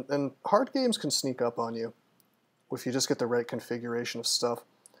 And hard games can sneak up on you if you just get the right configuration of stuff.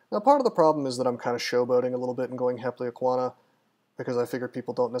 Now, part of the problem is that I'm kind of showboating a little bit and going Hepliaklqana, because I figure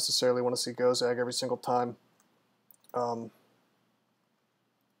people don't necessarily want to see GoZag every single time.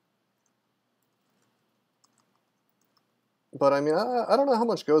 But I mean, I don't know how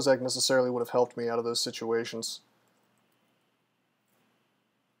much GoZag necessarily would have helped me out of those situations.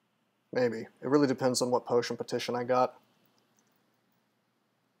 Maybe. It really depends on what potion petition I got.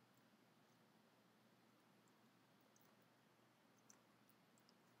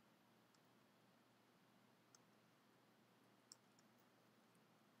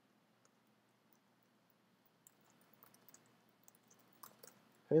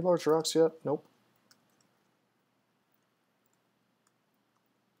 Any large rocks yet? Nope.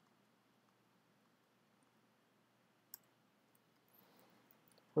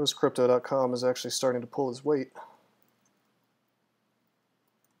 RoseCrypto.com is actually starting to pull his weight.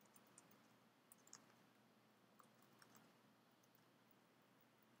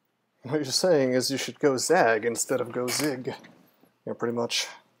 What you're saying is you should go zag instead of go zig. Yeah, pretty much.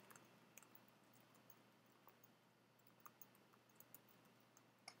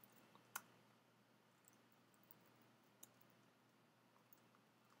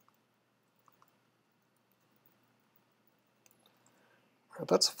 Alright,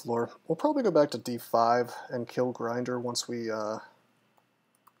 that's a floor. We'll probably go back to D5 and kill Grinder once we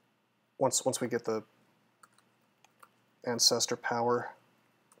once we get the ancestor power.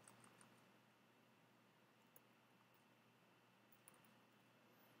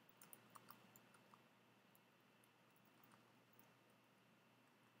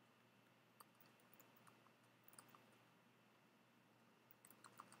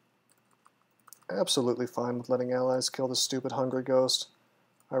 Absolutely fine with letting allies kill this stupid hungry ghost.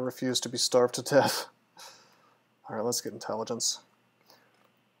 I refuse to be starved to death. Alright, let's get intelligence.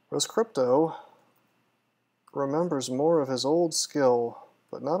 Rose Crypto remembers more of his old skill,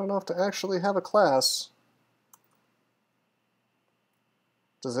 but not enough to actually have a class.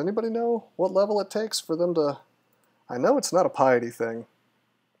 Does anybody know what level it takes for them to... I know it's not a piety thing.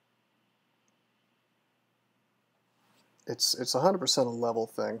 It's 100% a level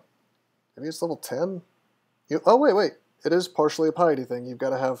thing. Maybe it's level 10? Oh, wait. It is partially a piety thing. You've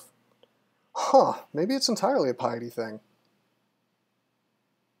got to have... Huh, maybe it's entirely a piety thing.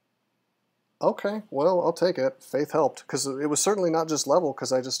 Okay, well, I'll take it. Faith helped, because it was certainly not just level,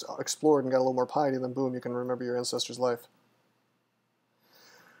 because I just explored and got a little more piety, then boom, you can remember your ancestor's life.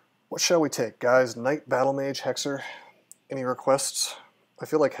 What shall we take, guys? Knight, Battle Mage, Hexer? Any requests? I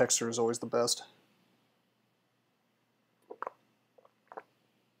feel like Hexer is always the best.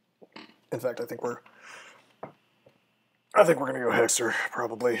 In fact, I think we're gonna go Hexer,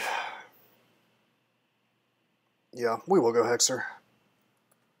 probably. Yeah, we will go Hexer.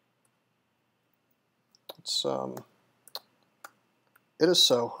 It is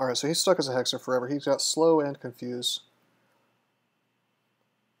so. Alright, so he's stuck as a Hexer forever. He's got Slow and Confuse.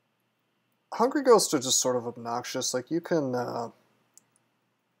 Hungry Ghosts are just sort of obnoxious. Like, you can...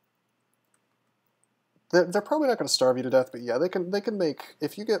 They're probably not going to starve you to death, but yeah, they can make...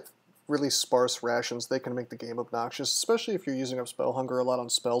 If you get really sparse rations, they can make the game obnoxious, especially if you're using up spell hunger a lot on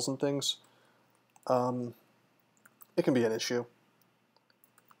spells and things. It can be an issue.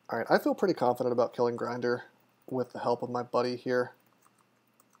 Alright, I feel pretty confident about killing Grinder with the help of my buddy here.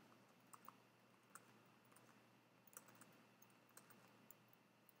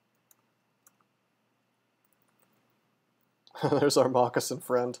 There's our moccasin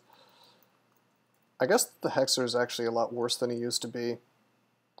friend. I guess the Hexer is actually a lot worse than he used to be,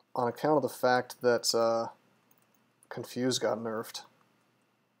 on account of the fact that Confuse got nerfed.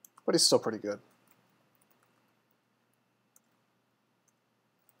 But he's still pretty good.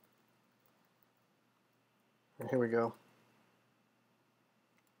 And here we go.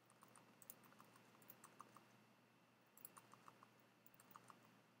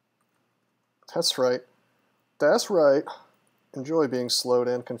 That's right. That's right. Enjoy being slowed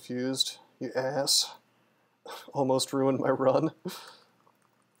and confused, you ass. Almost ruined my run.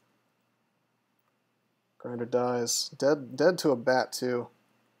 Grinder dies. Dead to a bat, too.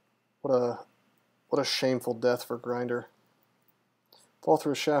 What a shameful death for Grinder. Fall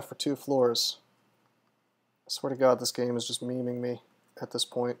through a shaft for 2 floors. I swear to God, this game is just memeing me at this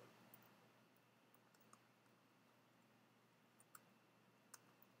point.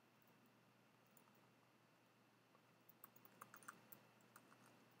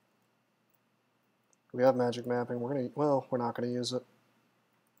 We have magic mapping. We're not gonna use it.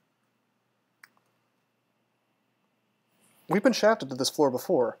 We've been shafted to this floor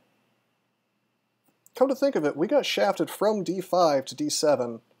before. Come to think of it, we got shafted from D5 to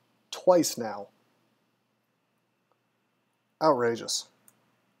D7 twice now. Outrageous.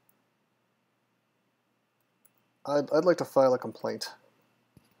 I'd like to file a complaint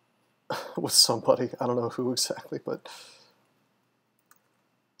with somebody. I don't know who exactly, but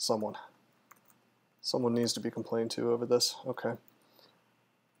someone. Someone needs to be complained to over this. Okay.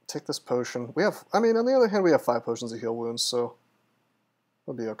 Take this potion. We have, I mean, on the other hand, we have 5 potions of heal wounds, so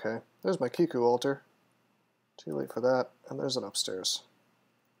we'll be okay. There's my Kiku altar. Too late for that. And there's an upstairs.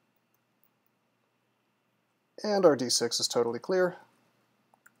 And our D6 is totally clear.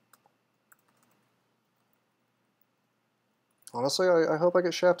 Honestly, I hope I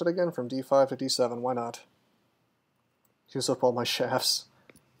get shafted again from D5 to D7. Why not? Use up all my shafts.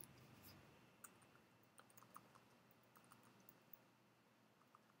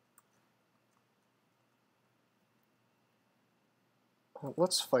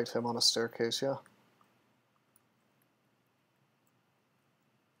 Let's fight him on a staircase, yeah.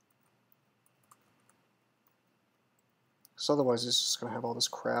 Because otherwise he's just going to have all this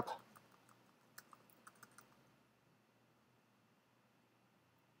crap.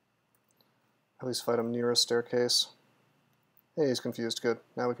 At least fight him near a staircase. Hey, he's confused. Good.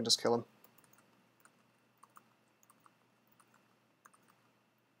 Now we can just kill him.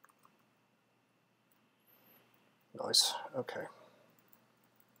 Nice. Okay.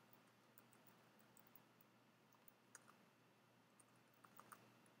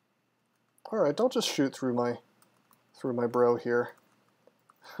 Alright, don't just shoot through my bro here.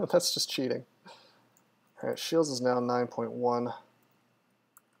 That's just cheating. Alright, shields is now 9.1.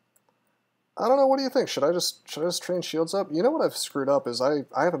 I don't know, what do you think? Should I just train shields up? You know what I've screwed up is I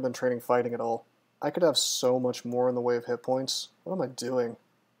haven't been training fighting at all. I could have so much more in the way of hit points. What am I doing?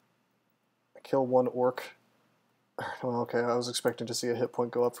 I kill 1 orc. Well, okay, I was expecting to see a hit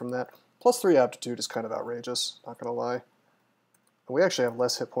point go up from that. Plus 3 aptitude is kind of outrageous, not gonna lie. And we actually have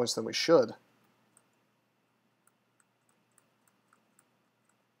less hit points than we should.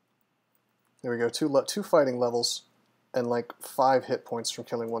 There we go, 2 fighting levels and like 5 hit points from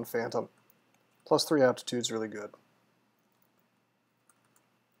killing 1 phantom. Plus 3 aptitude is really good.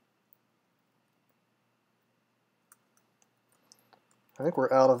 I think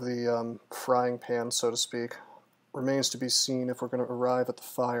we're out of the frying pan, so to speak. Remains to be seen if we're going to arrive at the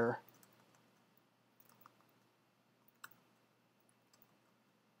fire.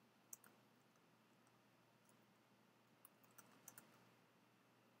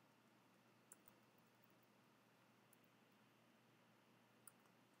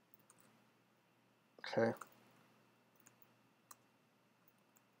 Okay.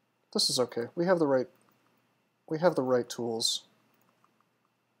 This is okay. We have the right tools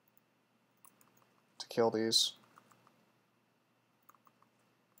to kill these.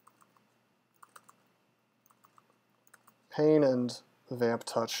 Pain and Vamp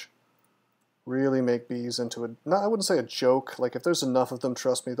Touch really make bees into I wouldn't say a joke. Like, if there's enough of them,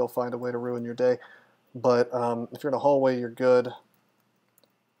 trust me, they'll find a way to ruin your day. But if you're in a hallway, you're good.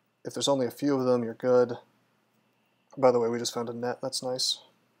 If there's only a few of them, you're good. By the way, we just found a net. That's nice.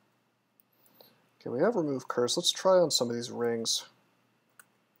 Okay, we have Remove Curse. Let's try on some of these rings.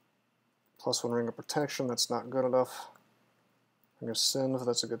 +1 Ring of Protection. That's not good enough. Ring of Sin.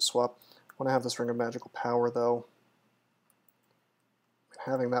 That's a good swap. I want to have this Ring of Magical Power, though.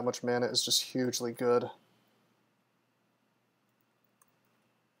 Having that much mana is just hugely good.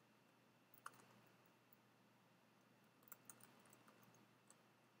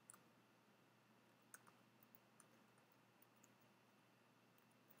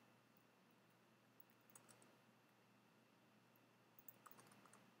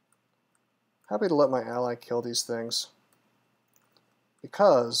 Happy to let my ally kill these things,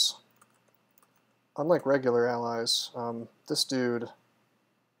 because unlike regular allies, this dude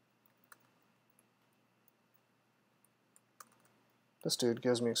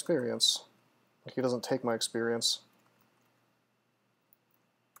gives me experience. Like, he doesn't take my experience.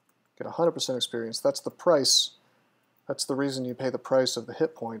 Get 100% experience. That's the price. That's the reason you pay the price of the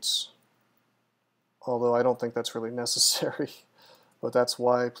hit points. Although I don't think that's really necessary. But that's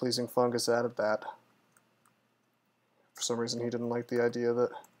why Pleasing Fungus added that. For some reason he didn't like the idea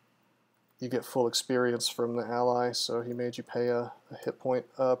that you get full experience from the ally, so he made you pay a hit point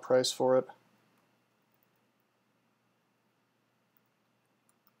price for it.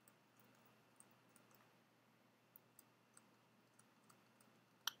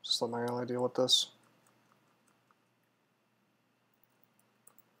 Just let my ally deal with this.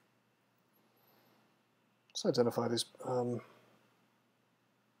 Let's identify these.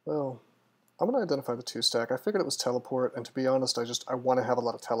 Well, I'm going to identify the 2-stack. I figured it was teleport, and to be honest, I want to have a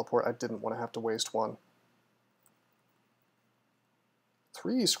lot of teleport. I didn't want to have to waste one.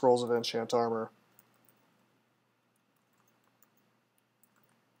 3 scrolls of enchant armor.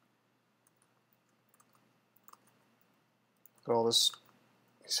 Look at all these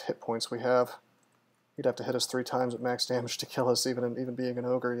hit points we have. He'd have to hit us 3 times at max damage to kill us, even being an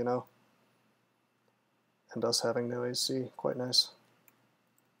ogre, you know. And us having no AC, quite nice.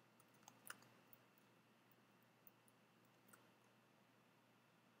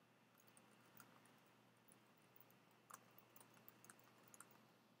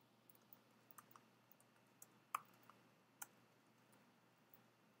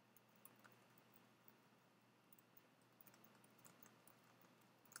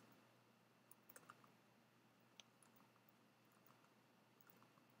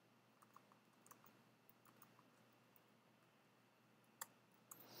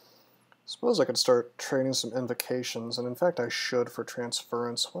 Suppose I could start training some invocations, and in fact I should for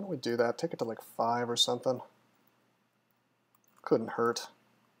transference. Why don't we do that? Take it to like 5 or something. Couldn't hurt.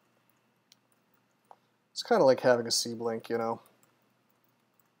 It's kind of like having a C-blink, you know.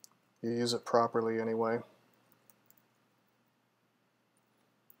 You use it properly anyway.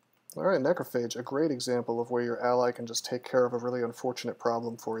 Alright, Necrophage, a great example of where your ally can just take care of a really unfortunate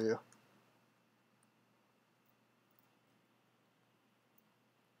problem for you.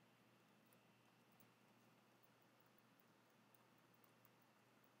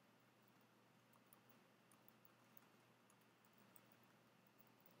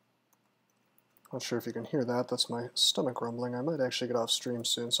 Not sure if you can hear that, that's my stomach rumbling. I might actually get off stream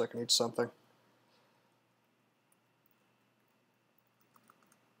soon so I can eat something.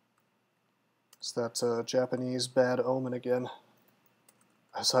 It's that Japanese bad omen again,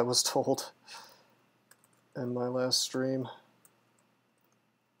 as I was told in my last stream.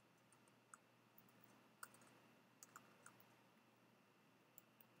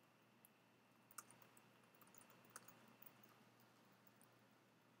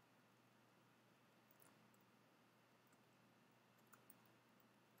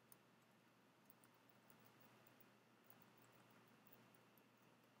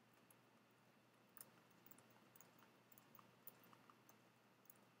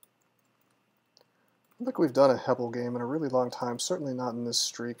 I don't think we've done a Hebel game in a really long time, certainly not in this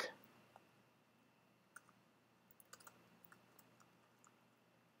streak.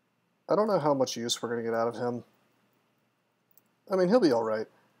 I don't know how much use we're going to get out of him. I mean, he'll be alright.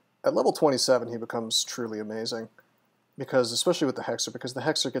 At level 27 he becomes truly amazing, because especially with the Hexer, because the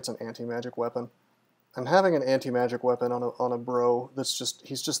Hexer gets an anti-magic weapon. And having an anti-magic weapon on a bro that's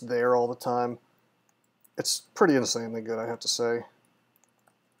he's just there all the time, it's pretty insanely good, I have to say.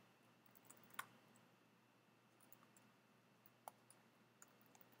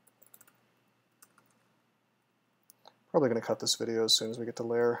 Probably going to cut this video as soon as we get to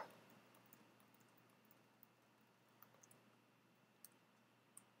lair.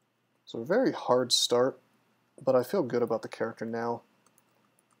 So a very hard start, but I feel good about the character now.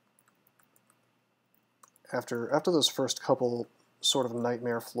 After those first couple sort of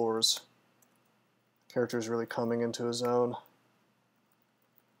nightmare floors, the character is really coming into his own.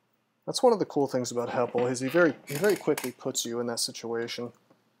 That's one of the cool things about Heppel, is he very quickly puts you in that situation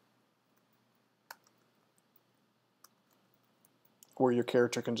where your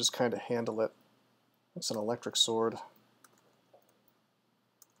character can just kind of handle it. It's an electric sword. Okay,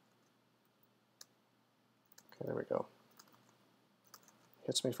 there we go.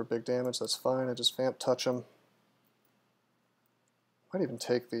 Hits me for big damage, that's fine. I just vamp touch him. Might even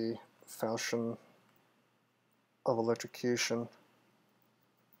take the falchion of electrocution.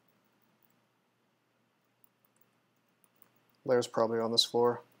 Lair's probably on this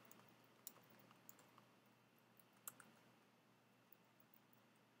floor.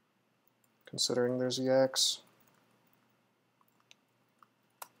 Considering there's EX.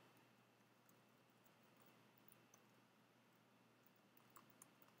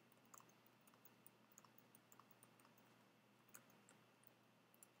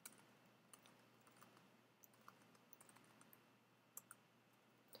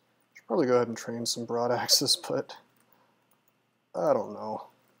 Probably go ahead and train some broad axis, but I don't know.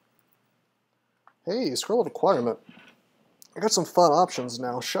 Hey, scroll of acquirement. I got some fun options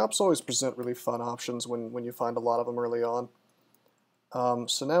now. Shops always present really fun options when you find a lot of them early on.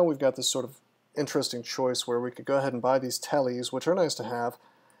 So now we've got this sort of interesting choice where we could go ahead and buy these tellies, which are nice to have,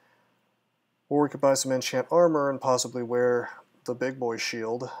 or we could buy some enchant armor and possibly wear the big boy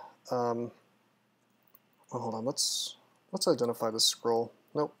shield. Well, hold on, let's identify this scroll.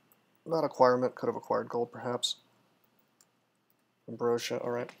 Nope, not acquirement. Could have acquired gold, perhaps. Ambrosia.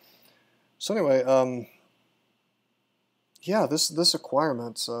 All right. So anyway, yeah, this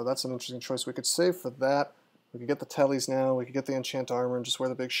acquirement. That's an interesting choice. We could save for that. We could get the tellies now. We could get the enchant armor and just wear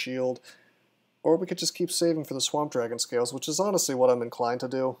the big shield, or we could just keep saving for the swamp dragon scales, which is honestly what I'm inclined to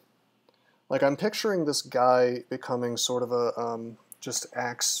do. Like, I'm picturing this guy becoming sort of a just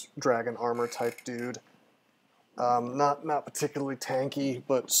axe dragon armor type dude. Not particularly tanky,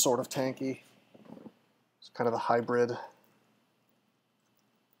 but sort of tanky. It's kind of a hybrid.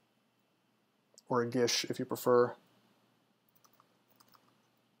 Or a gish, if you prefer.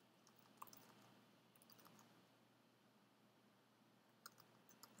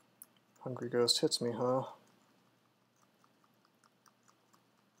 Hungry Ghost hits me, huh?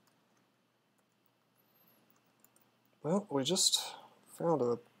 Well, we just found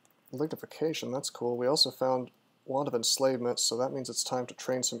a lignification. That's cool. We also found Wand of Enslavement, so that means it's time to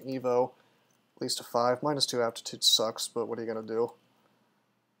train some Evo. At least a 5. -2 aptitude sucks, but what are you going to do?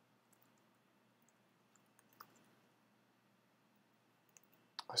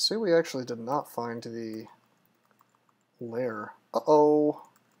 I see we actually did not find the lair. Uh-oh.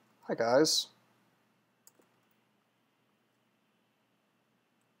 Hi, guys.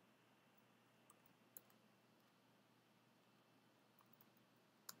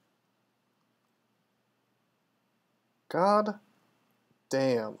 God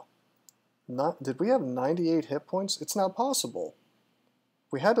damn. Did we have 98 hit points? It's not possible.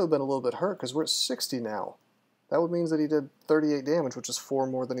 We had to have been a little bit hurt because we're at 60 now. That would mean that he did 38 damage, which is 4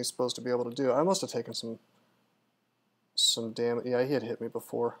 more than he's supposed to be able to do. I must have taken some damage. Yeah, he had hit me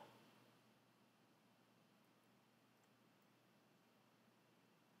before.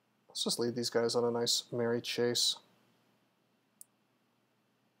 Let's just lead these guys on a nice merry chase.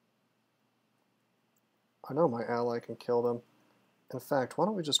 I know my ally can kill them. In fact, why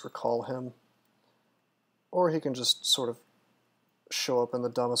don't we just recall him? Or he can just sort of show up in the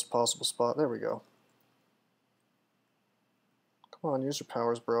dumbest possible spot. There we go. Come on, use your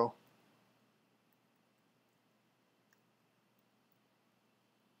powers, bro.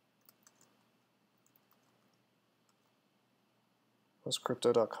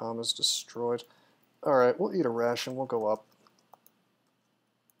 Crypto.com is destroyed. Alright, we'll eat a ration. We'll go up.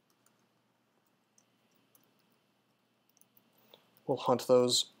 We'll hunt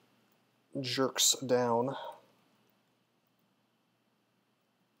those jerks down.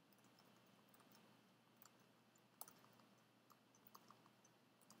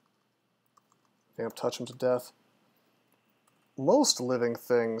 Vamp touch them to death. Most living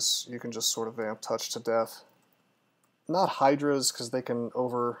things you can just sort of vamp touch to death. Not hydras, because they can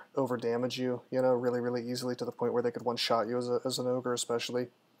over damage you, you know, really easily to the point where they could one-shot you as an ogre, especially.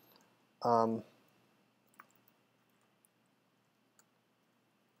 But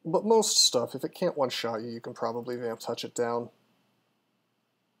most stuff, if it can't one-shot you, you can probably vamp touch it down.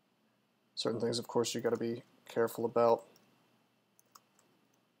 Certain things, of course, you got to be careful about.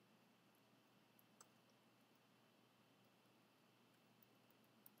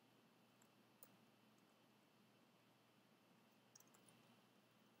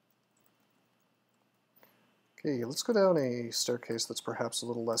 Okay, let's go down a staircase that's perhaps a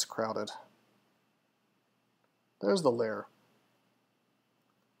little less crowded. There's the lair.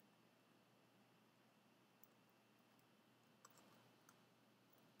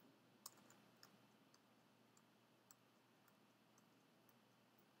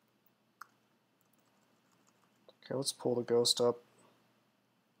 Okay, let's pull the ghost up.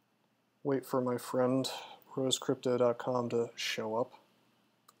 Wait for my friend rosecrypto.com to show up.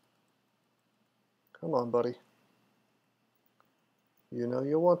 Come on, buddy. You know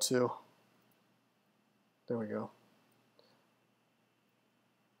you want to. There we go.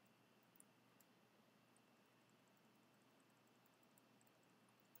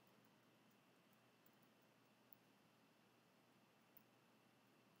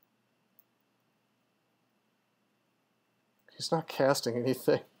 He's not casting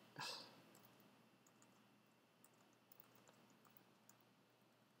anything.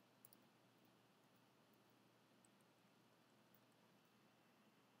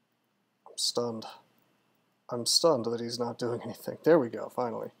 I'm stunned. I'm stunned that he's not doing anything. There we go,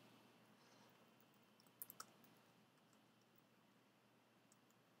 finally.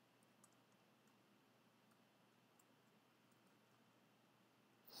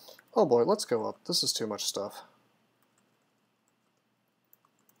 Oh boy, let's go up. This is too much stuff.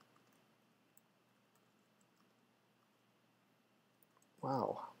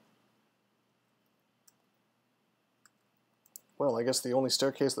 Wow. Well, I guess the only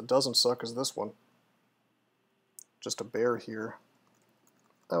staircase that doesn't suck is this one. Just a bear here.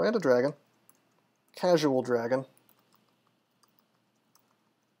 Oh, and a dragon. Casual dragon.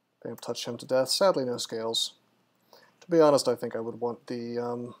 Bam, touch him to death. Sadly, no scales. To be honest, I think I would want the,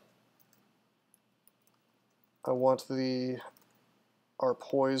 our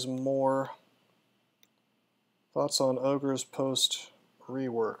poise more. Thoughts on Ogre's post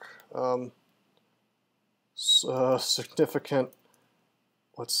rework? Significant.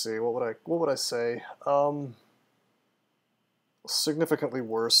 Let's see. What would I say? Significantly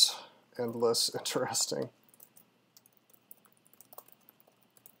worse and less interesting.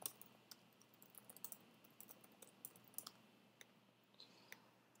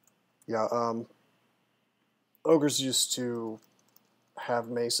 Yeah. Ogres used to have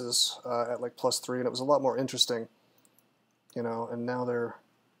maces at like +3, and it was a lot more interesting, you know. And now they're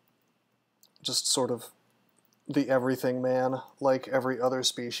just sort of the everything man, like every other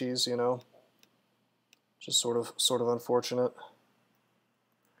species, you know. Just sort of unfortunate.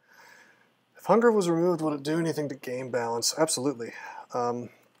 If hunger was removed, would it do anything to game balance? Absolutely.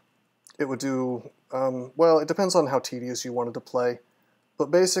 It would do, well, it depends on how tedious you wanted to play,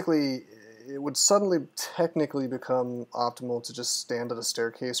 but basically it would suddenly technically become optimal to just stand at a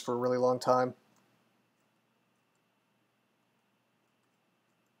staircase for a really long time.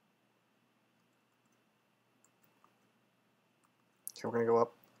 Okay, we're going to go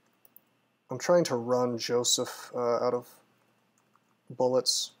up. I'm trying to run Joseph out of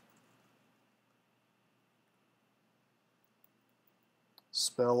bullets.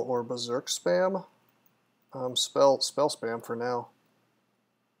 Spell or berserk spam? Spell spam for now.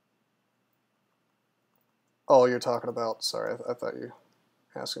 Oh, you're talking about, sorry, I thought you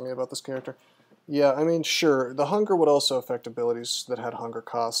were asking me about this character. Yeah, I mean, sure, the hunger would also affect abilities that had hunger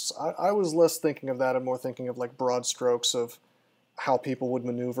costs. I was less thinking of that and more thinking of like broad strokes of how people would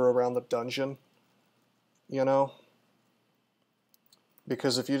maneuver around the dungeon, you know?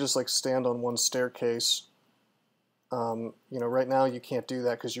 Because if you just like stand on one staircase, you know, right now you can't do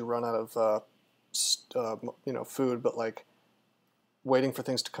that because you run out of, you know, food, but like waiting for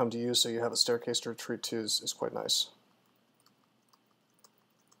things to come to you so you have a staircase to retreat to is quite nice.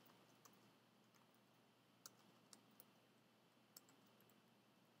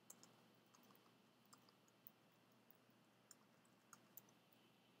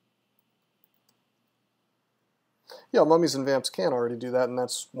 Yeah, mummies and vamps can already do that, and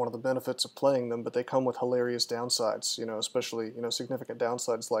that's one of the benefits of playing them, but they come with hilarious downsides, you know, especially, you know, significant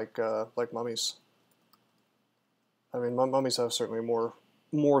downsides like mummies. I mean, mummies have certainly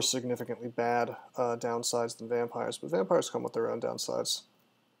more significantly bad downsides than vampires, but vampires come with their own downsides.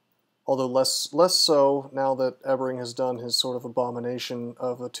 Although less so now that Ebering has done his sort of abomination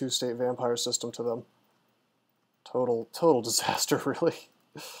of a two-state vampire system to them. Total disaster, really.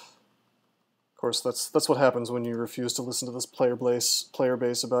 Of course, that's what happens when you refuse to listen to this player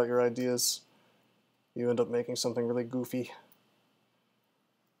base about your ideas. You end up making something really goofy.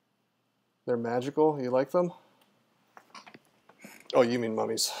 They're magical? You like them? Oh, you mean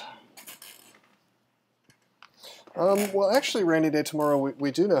mummies. Well, actually, Rainy Day Tomorrow,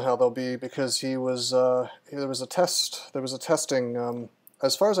 we do know how they'll be because he was, there was a testing,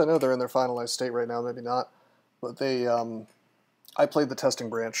 as far as I know, they're in their finalized state right now, maybe not, but they, I played the testing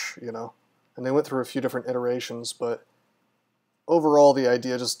branch, you know, and they went through a few different iterations, but overall the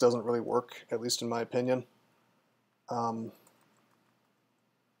idea just doesn't really work, at least in my opinion. Let's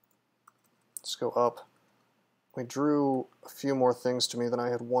go up. We drew a few more things to me than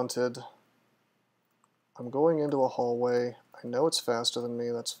I had wanted. I'm going into a hallway. I know it's faster than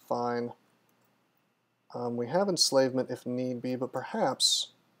me, that's fine. We have enslavement if need be, but perhaps...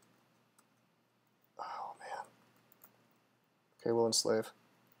 Oh, man. Okay, we'll enslave.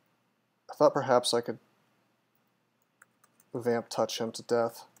 I thought perhaps I could vamp touch him to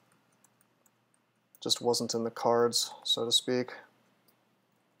death. Just wasn't in the cards, so to speak.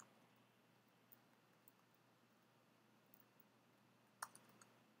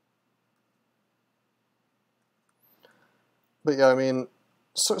 But yeah, I mean,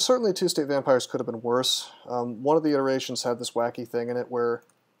 certainly two-state vampires could have been worse. One of the iterations had this wacky thing in it where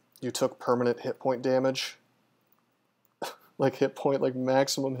you took permanent hit point damage. Like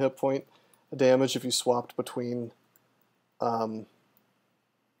maximum hit point damage if you swapped between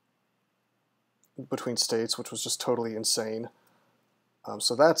states, which was just totally insane.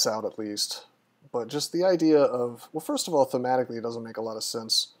 So that's out at least. But just the idea of, well, first of all, thematically it doesn't make a lot of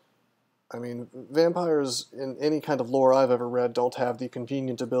sense. I mean, vampires in any kind of lore I've ever read don't have the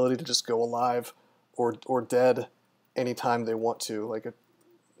convenient ability to just go alive or dead anytime they want to. Like,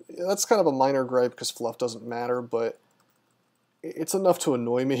 that's kind of a minor gripe because fluff doesn't matter, but it's enough to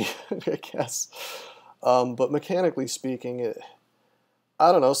annoy me, I guess. But mechanically speaking,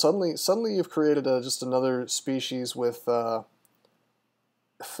 I don't know. Suddenly you've created just another species with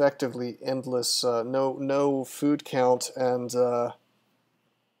effectively endless, no food count, and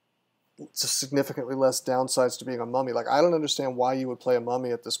just significantly less downsides to being a mummy. Like, I don't understand why you would play a mummy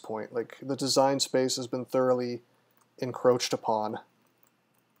at this point. Like, the design space has been thoroughly encroached upon,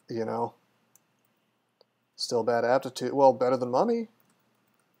 you know. Still bad aptitude. Well, better than mummy.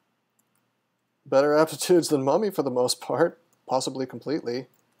 Better aptitudes than mummy for the most part, possibly completely.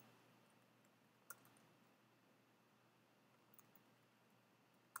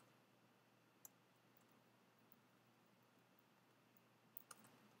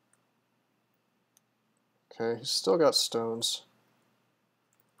 Okay, he's still got stones.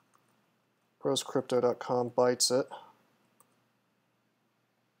 Broscrypto.com bites it.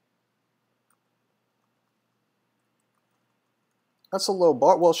 That's a low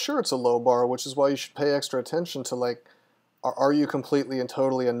bar. Well, sure, it's a low bar, which is why you should pay extra attention to, like, are you completely and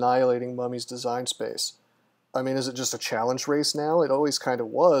totally annihilating Mummy's design space? I mean, is it just a challenge race now? It always kind of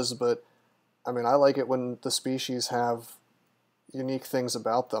was, but, I mean, I like it when the species have unique things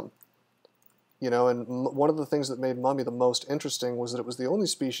about them. You know, and one of the things that made Mummy the most interesting was that it was the only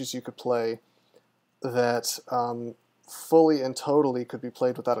species you could play that fully and totally could be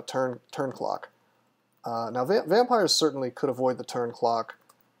played without a turn clock. Now, vampires certainly could avoid the turn clock,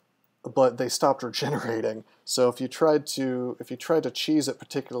 but they stopped regenerating. So if you tried to cheese it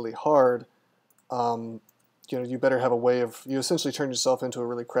particularly hard, you know, you better have a way of, you essentially turn yourself into a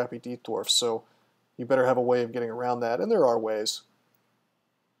really crappy deep dwarf. So you better have a way of getting around that, and there are ways.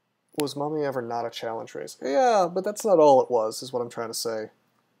 Was Mummy ever not a challenge race? Yeah, but that's not all it was, is what I'm trying to say.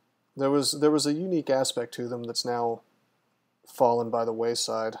 There was a unique aspect to them that's now fallen by the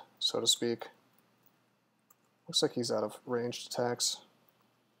wayside, so to speak. Looks like he's out of ranged attacks.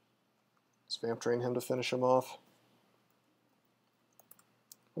 Let's vamp drain him to finish him off.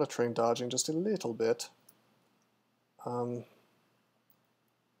 I'm going to train dodging just a little bit. Necro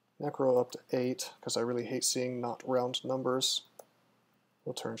up to 8, because I really hate seeing not round numbers.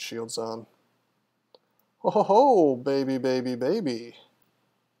 We'll turn shields on. Oh ho ho, baby, baby, baby.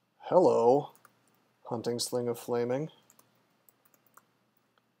 Hello, hunting sling of flaming.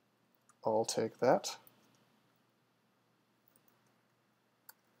 I'll take that.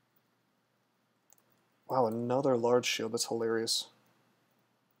 Wow, another large shield. That's hilarious.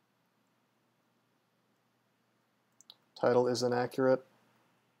 Title is inaccurate.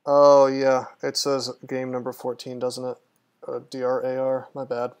 Oh yeah, it says game number 14, doesn't it? DRAR, my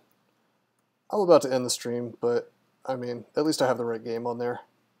bad. I'm about to end the stream, but I mean, at least I have the right game on there.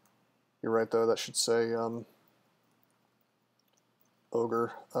 You're right though, that should say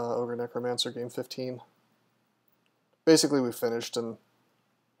Ogre Necromancer game 15. Basically we finished the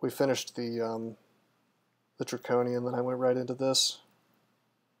Draconian, then I went right into this.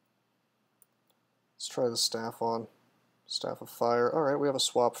 Let's try the staff on. Staff of Fire. Alright, we have a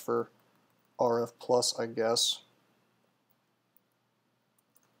swap for RF plus, I guess.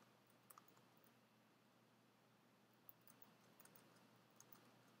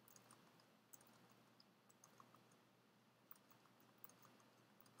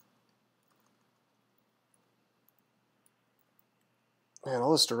 Man,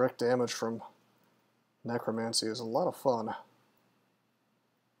 all this direct damage from Necromancy is a lot of fun.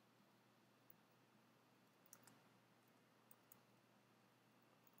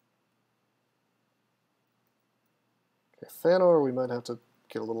 Okay, Fëanor we might have to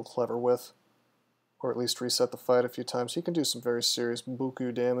get a little clever with, or at least reset the fight a few times. He can do some very serious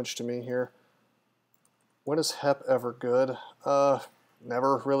buku damage to me here. When is Hep ever good?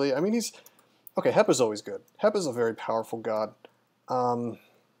 Never really. I mean, he's... Okay, Hep is always good. Hep is a very powerful god.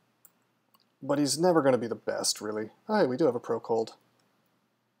 But he's never going to be the best, really. Oh, hey, we do have a Pro Cold.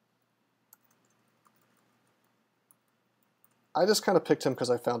 I just kind of picked him because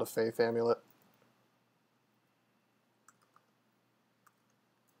I found a Faith Amulet.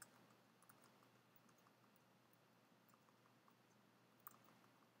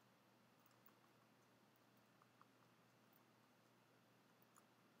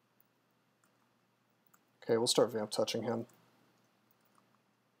 Okay, we'll start vamp touching him.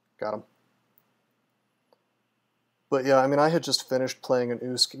 Got him. But yeah, I mean, I had just finished playing an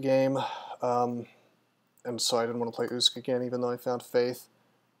HUASk game, and so I didn't want to play HUASk again, even though I found Faith.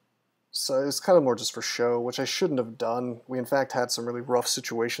 So it's kind of more just for show, which I shouldn't have done. We in fact had some really rough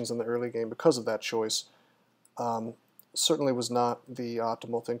situations in the early game because of that choice. Certainly was not the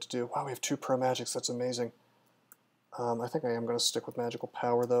optimal thing to do. Wow, we have 2 Pro Magics, that's amazing. I think I am going to stick with Magical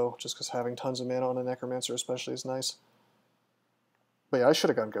Power though, just because having tons of mana on a Necromancer especially is nice. But yeah, I should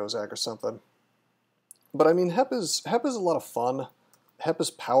have gone Gozag or something. But I mean, Hep is a lot of fun. Hep is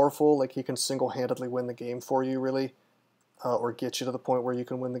powerful, like he can single-handedly win the game for you, really. Or get you to the point where you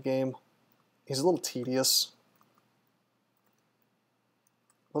can win the game. He's a little tedious.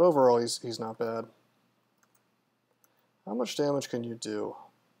 But overall, he's not bad. How much damage can you do?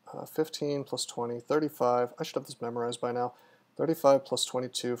 15 plus 20, 35. I should have this memorized by now. 35 plus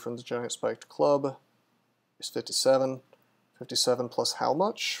 22 from the Giant Spiked Club is 57. 57 plus how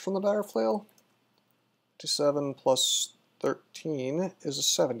much from the Dire Flail? 57 plus 13 is a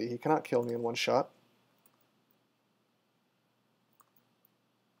 70. He cannot kill me in one shot.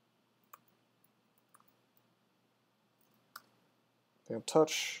 Vamp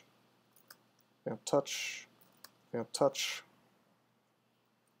touch. Vamp touch. Vamp touch.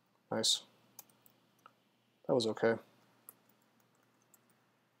 Nice. That was okay.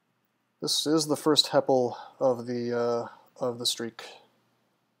 This is the first Hepl of the streak.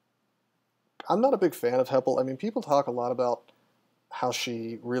 I'm not a big fan of Hepl. I mean, people talk a lot about how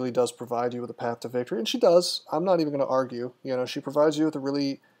she really does provide you with a path to victory, and she does. I'm not even going to argue. You know, she provides you with a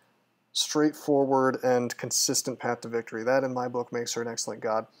really straightforward and consistent path to victory. That, in my book, makes her an excellent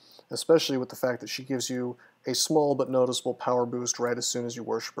god, especially with the fact that she gives you a small but noticeable power boost right as soon as you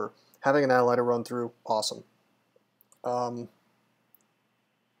worship her. Having an ally to run through, awesome. Wow,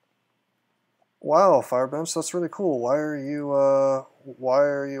 Firebench, that's really cool. Why are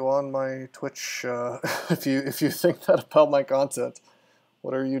you on my Twitch? If you think that about my content,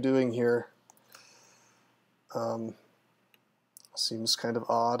 what are you doing here? Seems kind of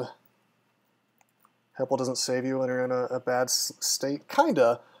odd. Hepl doesn't save you when you're in a bad state.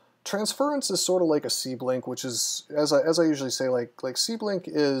 Kinda. Transference is sort of like a C-Blink, which is, as I usually say, like C-Blink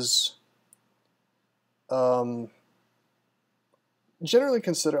is generally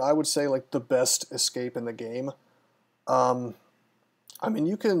considered, I would say, like the best escape in the game. I mean,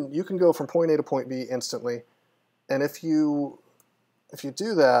 you can go from point A to point B instantly, and if you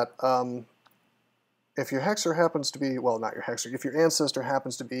do that, if your Hexer happens to be, well, not your Hexer, if your Ancestor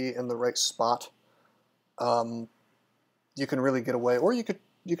happens to be in the right spot, you can really get away, or you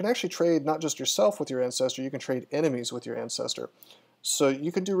can actually trade not just yourself with your Ancestor, you can trade enemies with your Ancestor. So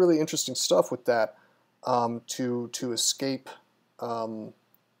you can do really interesting stuff with that to escape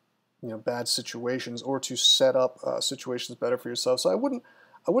bad situations, or to set up situations better for yourself. So I wouldn't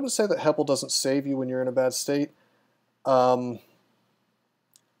say that Hepl doesn't save you when you're in a bad state. I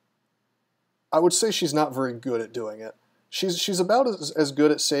would say she's not very good at doing it. She's about as good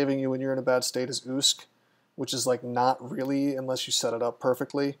at saving you when you're in a bad state as HUASk, which is like not really unless you set it up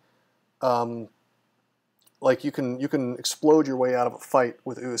perfectly. Like you can explode your way out of a fight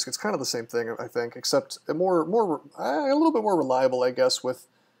with HUASk. It's kind of the same thing, I think, except a little bit more reliable, I guess, with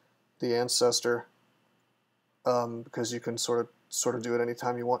the Ancestor, because you can sort of do it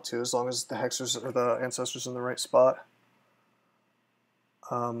anytime you want to, as long as the Hexers or the Ancestor's in the right spot.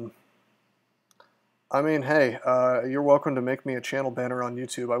 I mean, hey, you're welcome to make me a channel banner on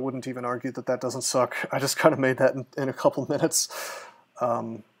YouTube. I wouldn't even argue that that doesn't suck. I just kind of made that in a couple minutes. I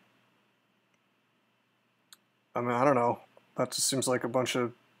mean, I don't know. That just seems like a bunch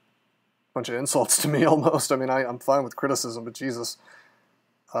of insults to me almost. I mean, I'm fine with criticism, but Jesus.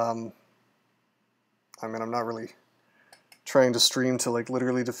 I mean, I'm not really trying to stream to like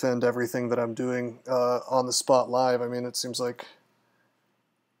literally defend everything that I'm doing on the spot live. I mean, it seems like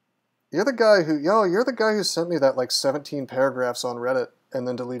you're the guy who sent me that like 17 paragraphs on Reddit and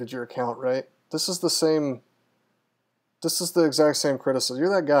then deleted your account, right? This is the exact same criticism.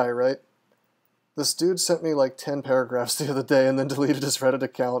 You're that guy, right? This dude sent me like 10 paragraphs the other day and then deleted his Reddit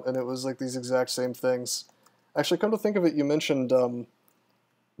account, and it was like these exact same things. Actually, come to think of it, you mentioned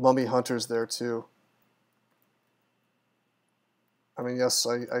Mummy Hunters there too. I mean, yes,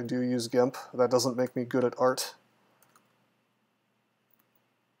 I do use GIMP. That doesn't make me good at art.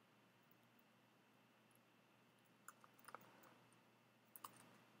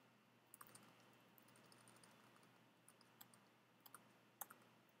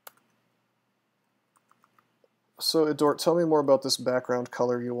 So, Edort, tell me more about this background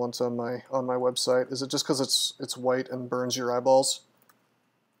color you want on my website. Is it just because it's white and burns your eyeballs?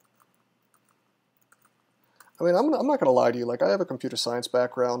 I mean, I'm not going to lie to you. Like, I have a computer science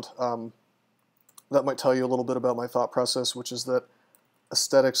background. That might tell you a little bit about my thought process, which is that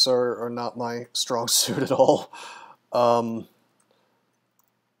aesthetics are not my strong suit at all.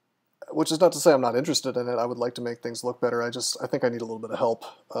 which is not to say I'm not interested in it. I would like to make things look better. I think I need a little bit of help.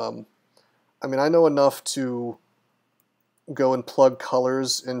 I mean, I know enough to go and plug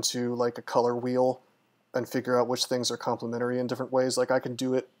colors into like a color wheel and figure out which things are complementary in different ways. Like I can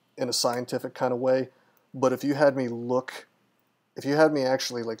do it in a scientific kind of way, but if you had me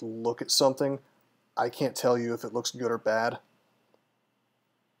actually like look at something, I can't tell you if it looks good or bad.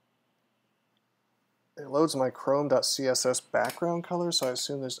 It loads my chrome.css background color, so I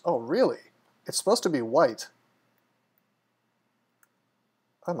assume there's... Oh, really? It's supposed to be white.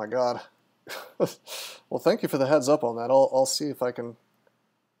 Oh my god. Well, thank you for the heads up on that. I'll see if I can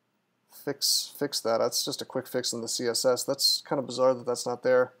fix that. That's just a quick fix in the CSS. That's kind of bizarre that that's not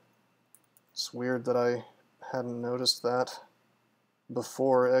there. It's weird that I hadn't noticed that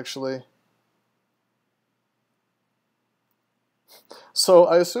before, actually. So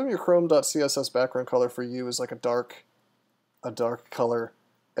I assume your chrome.css background color for you is like a dark color,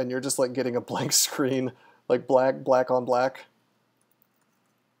 and you're just like getting a blank screen, like black on black.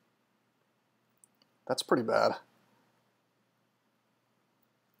 That's pretty bad.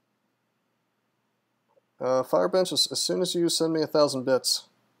 Firebench, as soon as you send me 1,000 bits,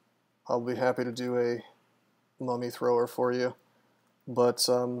 I'll be happy to do a mummy thrower for you. But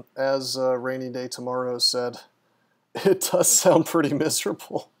as Rainy Day Tomorrow said, it does sound pretty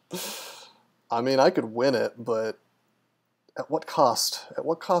miserable. I mean, I could win it, but at what cost? At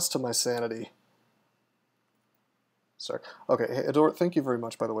what cost to my sanity? Sorry. Okay, hey, Adore, thank you very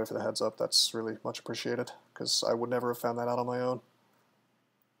much, by the way, for the heads up. That's really much appreciated, because I would never have found that out on my own.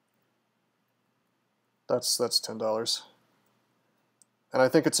 That's $10. And I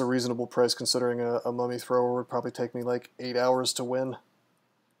think it's a reasonable price considering a mummy thrower would probably take me like 8 hours to win.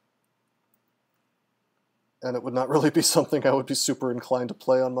 And it would not really be something I would be super inclined to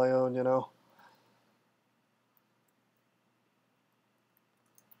play on my own, you know?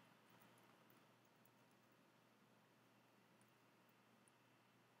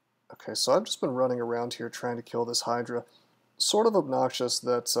 Okay, so I've just been running around here trying to kill this Hydra. Sort of obnoxious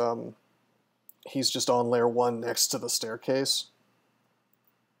that he's just on layer 1 next to the staircase.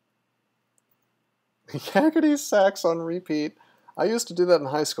 Yakety sacks on repeat. I used to do that in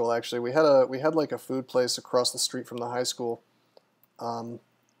high school, actually. We had like a food place across the street from the high school. It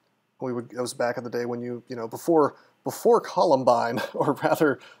was back in the day when you know, before Columbine, or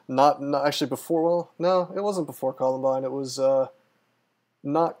rather, not actually before. Well, no, it wasn't before Columbine. It was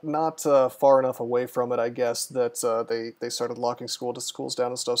not far enough away from it, I guess, that they started locking schools down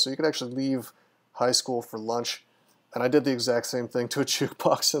and stuff. So you could actually leave high school for lunch, and I did the exact same thing to a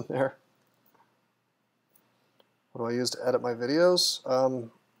jukebox in there. What do I use to edit my videos?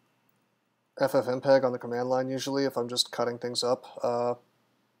 FFmpeg on the command line usually if I'm just cutting things up.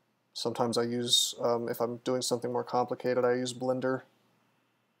 Sometimes I use, if I'm doing something more complicated, I use Blender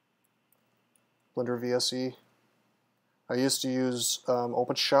VSE. I used to use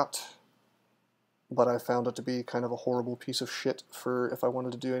OpenShot, but I found it to be kind of a horrible piece of shit for if I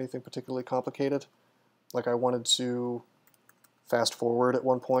wanted to do anything particularly complicated. Like I wanted to fast forward at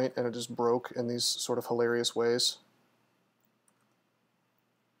one point, and it just broke in these sort of hilarious ways.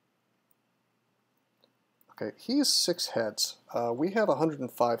 Okay, he has 6 heads. We have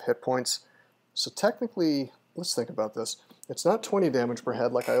 105 hit points, so technically, let's think about this. It's not 20 damage per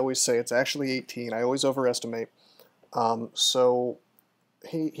head like I always say, it's actually 18. I always overestimate. So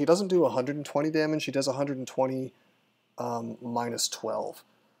he doesn't do 120 damage, he does 120 minus 12.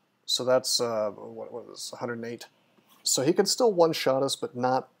 So that's, what is 108. So he can still one-shot us, but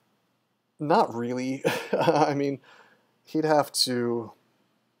not really. I mean, he'd have to...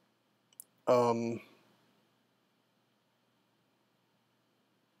 You'd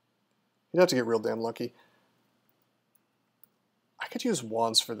have to get real damn lucky. I could use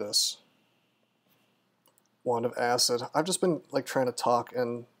wands for this. Wand of Acid. I've just been like trying to talk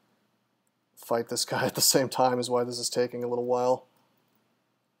and fight this guy at the same time is why this is taking a little while.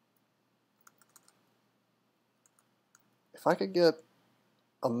 If I could get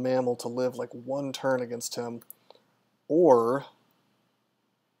a mammal to live like 1 turn against him, or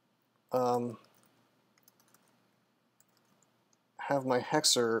have my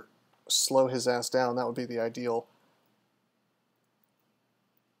Hexer slow his ass down, that would be the ideal.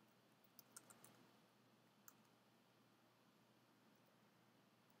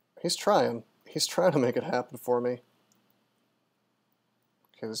 He's trying to make it happen for me.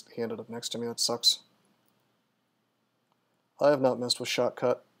 Okay, he ended up next to me, that sucks. I have not messed with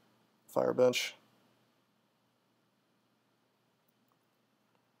Shotcut, Firebench.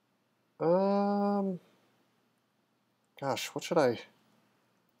 Gosh, what should I...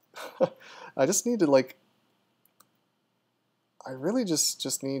 I just need to, like... I really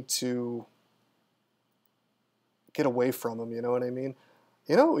just need to get away from him, you know what I mean?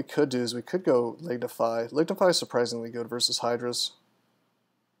 You know what we could do is we could go Lignify. Lignify is surprisingly good versus Hydras.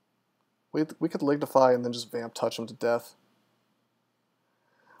 We could Lignify and then just Vamp touch him to death.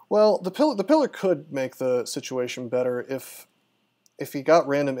 Well, the pillar could make the situation better if he got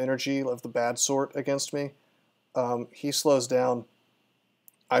random energy of the bad sort against me. He slows down.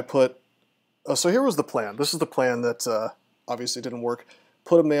 I put... Oh, so here was the plan. This is the plan that obviously didn't work.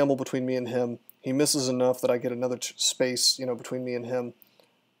 Put a mammal between me and him. He misses enough that I get another space, you know, between me and him.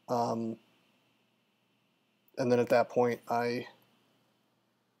 And then at that point, I...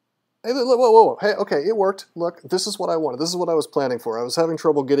 Hey, whoa, whoa, whoa. Hey, okay, it worked. Look, this is what I wanted. This is what I was planning for. I was having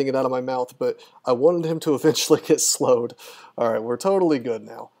trouble getting it out of my mouth, but I wanted him to eventually get slowed. All right, we're totally good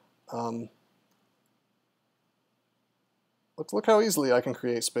now. Look how easily I can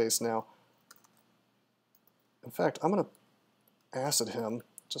create space now. In fact, I'm going to acid him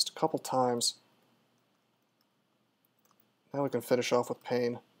just a couple times. Now we can finish off with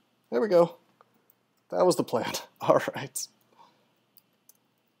pain. There we go. That was the plan. All right.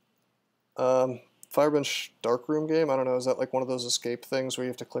 Firebench Darkroom game, I don't know, is that like one of those escape things where you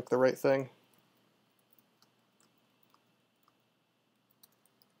have to click the right thing?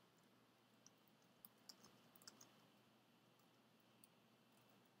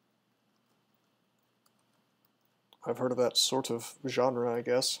 I've heard of that sort of genre, I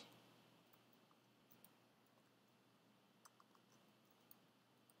guess.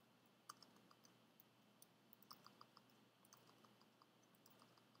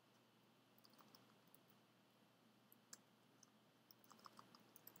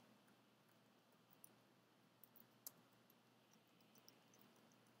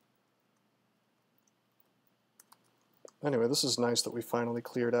 Anyway, this is nice that we finally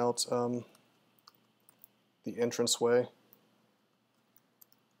cleared out the entranceway.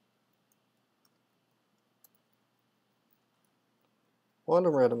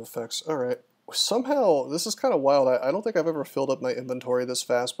 Random effects. All right. Somehow, this is kind of wild. I don't think I've ever filled up my inventory this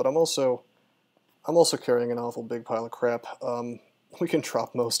fast, but I'm also carrying an awful big pile of crap. We can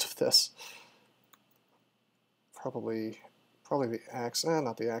drop most of this. Probably the axe.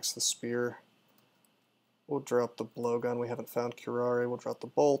 Not the axe, the spear. We'll drop the blowgun. We haven't found curare. We'll drop the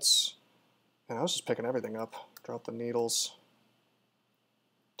bolts. And I was just picking everything up. Drop the needles.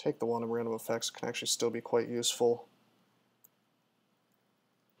 Take the one in random effects. Can actually still be quite useful.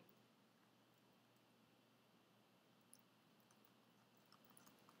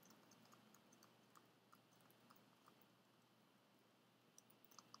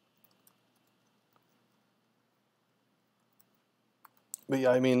 But yeah,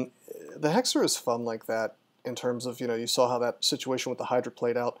 I mean, the Hexer is fun like that in terms of, you know, you saw how that situation with the Hydra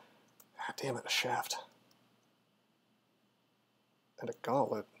played out. Ah, damn it, a shaft. And a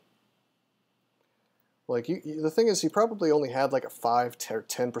gauntlet. Like, the thing is, he probably only had like a 5 to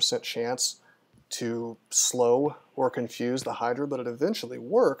 10% chance to slow or confuse the Hydra, but it eventually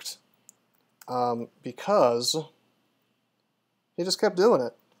worked because he just kept doing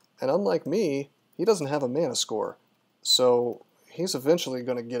it. And unlike me, he doesn't have a mana score. So he's eventually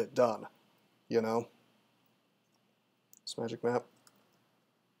going to get it done, you know? This magic map.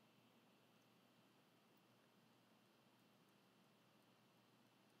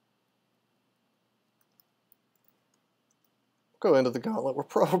 Go into the gauntlet. We're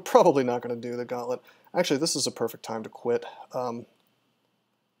probably not going to do the gauntlet. Actually, this is a perfect time to quit.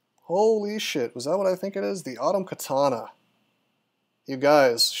 Holy shit, was that what I think it is? The Autumn Katana. You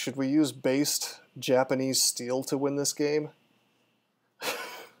guys, should we use based Japanese steel to win this game?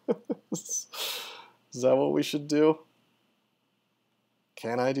 Is that what we should do?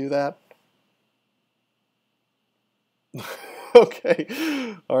 Can I do that?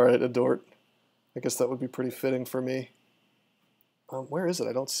 Okay. Alright, Adort. I guess that would be pretty fitting for me. Where is it?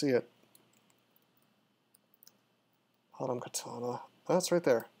 I don't see it. Autumn Katana. That's right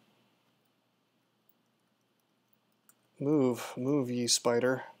there. Move, ye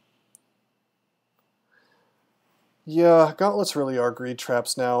spider. Yeah, gauntlets really are greed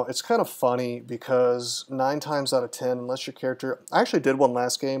traps now. It's kind of funny because 9 times out of 10, unless your character... I actually did one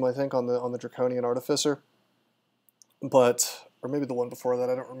last game, I think, on the Draconian Artificer. But... or maybe the one before that,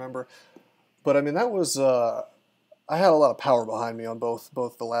 I don't remember. But, I mean, that was... I had a lot of power behind me on both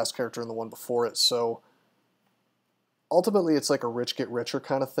the last character and the one before it, so... ultimately, it's like a rich get richer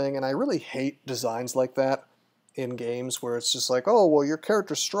kind of thing, and I really hate designs like that in games where it's just like, oh, well, your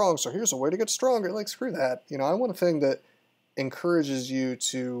character's strong, so here's a way to get stronger. Like, screw that. You know, I want a thing that encourages you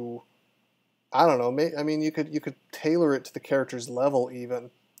to, I don't know, I mean, you could tailor it to the character's level even,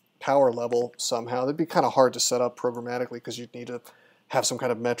 power level somehow. That'd be kind of hard to set up programmatically because you'd need to have some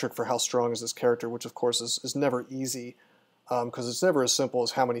kind of metric for how strong is this character, which of course is never easy, because it's never as simple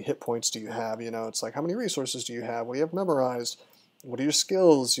as how many hit points do you have. You know, it's like how many resources do you have? What do you have memorized? What are your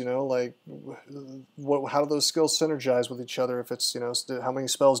skills? You know, like how do those skills synergize with each other? If it's, you know, how many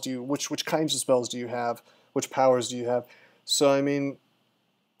spells do you, which kinds of spells do you have? Which powers do you have? So I mean,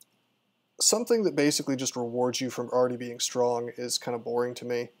 something that basically just rewards you from already being strong is kind of boring to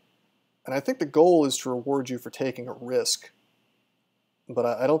me. And I think the goal is to reward you for taking a risk. But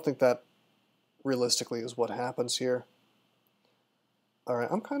I don't think that realistically is what happens here. Alright,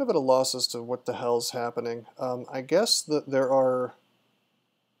 I'm kind of at a loss as to what the hell's happening. I guess that there are...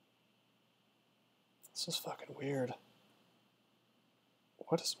 This is fucking weird.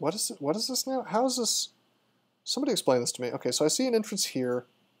 What is this now? How is this... Somebody explain this to me. Okay, so I see an entrance here,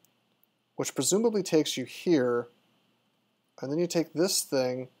 which presumably takes you here, and then you take this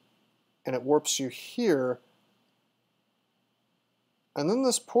thing, and it warps you here, and then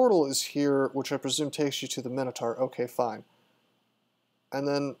this portal is here, which I presume takes you to the Minotaur. Okay, fine. And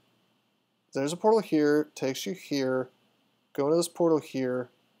then there's a portal here, takes you here, go into this portal here,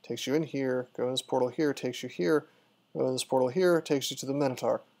 takes you in here, go into this portal here, takes you here, go into this portal here, takes you to the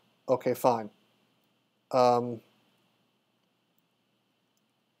Minotaur. Okay, fine. Hey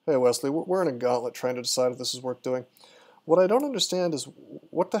Wesley, we're in a gauntlet trying to decide if this is worth doing. What I don't understand is,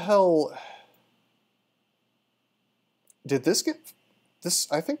 what the hell... Did this get...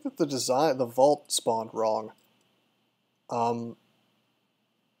 This, I think that the vault spawned wrong.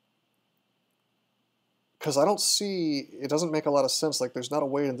 Because I don't see... It doesn't make a lot of sense. Like, there's not a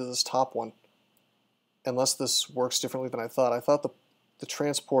way into this top one. Unless this works differently than I thought. I thought the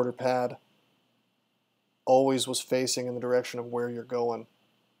transporter pad always was facing in the direction of where you're going.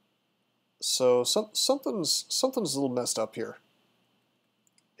 So something's a little messed up here.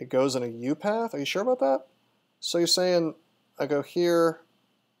 It goes in a U path? Are you sure about that? So you're saying I go here,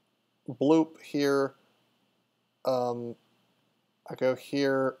 bloop here, I go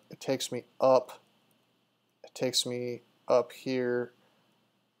here, it takes me up, it takes me up here,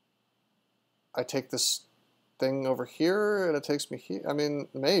 I take this thing over here and it takes me here. I mean,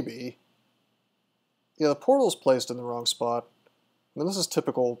 maybe. Yeah, the portal's placed in the wrong spot. I mean, this is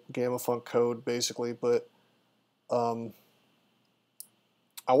typical GammaFunk code, basically, but I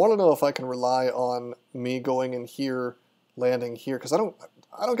want to know if I can rely on me going in here, landing here, because I don't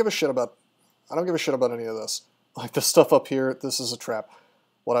give a shit about any of this. Like this stuff up here, this is a trap.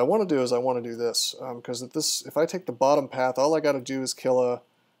 What I want to do is I want to do this, because if I take the bottom path, all I got to do is kill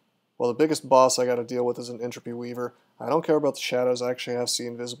the biggest boss I got to deal with is an Entropy Weaver. I don't care about the shadows. I actually have See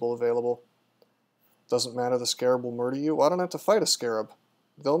Invisible available. Doesn't matter, the Scarab will murder you. Well, I don't have to fight a Scarab.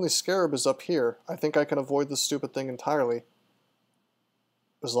 The only Scarab is up here. I think I can avoid this stupid thing entirely.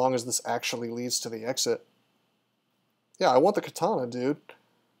 As long as this actually leads to the exit. Yeah, I want the katana, dude.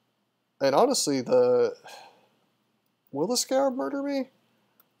 And honestly, will the Scarab murder me?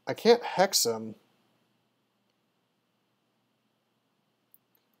 I can't hex him.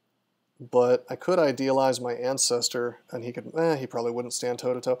 But I could idealize my ancestor, and he could, he probably wouldn't stand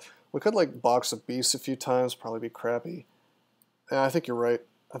toe-to-toe. We could, like, box a beast a few times, probably be crappy. Yeah, I think you're right.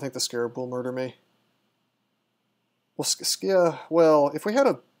 I think the Scarab will murder me. Well, yeah, well, if we had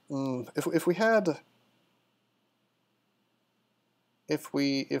a, if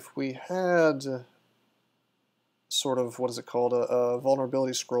we had sort of, what is it called, a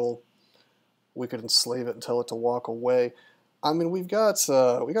vulnerability scroll, we could enslave it and tell it to walk away. I mean, we got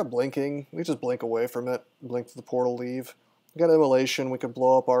blinking. We just blink away from it, blink to the portal, leave. We got immolation. We could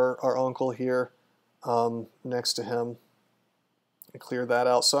blow up our uncle here next to him and clear that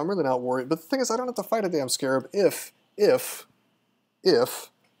out. So I'm really not worried. But the thing is, I don't have to fight a damn Scarab if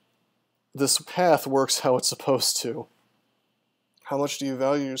this path works how it's supposed to. How much do you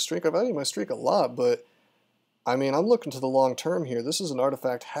value your streak? I value my streak a lot, but I mean, I'm looking to the long term here. This is an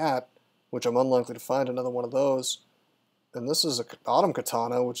artifact hat, which I'm unlikely to find another one of those. And this is an Autumn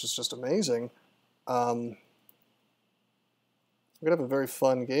Katana, which is just amazing. We're going to have a very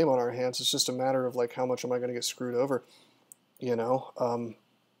fun game on our hands. It's just a matter of, like, how much am I going to get screwed over, you know? I'm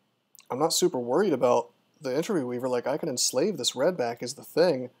not super worried about the Entropy Weaver. Like, I can enslave this redback is the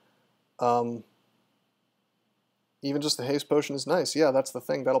thing. Even just the haste potion is nice. Yeah, that's the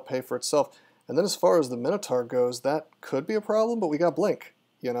thing. That'll pay for itself. And then as far as the Minotaur goes, that could be a problem, but we got Blink,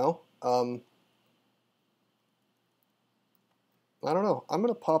 you know? I don't know. I'm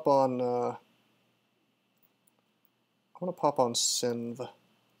gonna pop on Synv.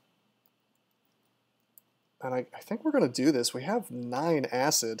 And I think we're gonna do this. We have 9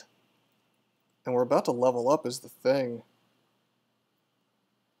 acid. And we're about to level up is the thing.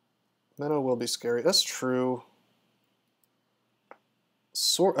 Minnow will be scary. That's true.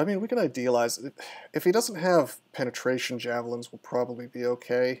 I mean, we can idealize it. If he doesn't have penetration javelins, we'll probably be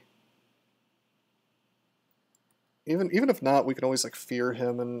okay. Even if not, we can always like fear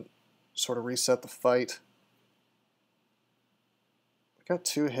him and sort of reset the fight. We got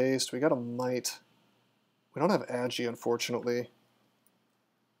 2 haste. We got a might. We don't have agi, unfortunately.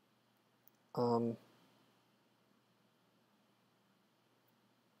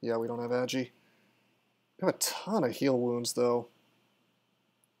 Yeah, we don't have agi. We have a ton of heal wounds, though.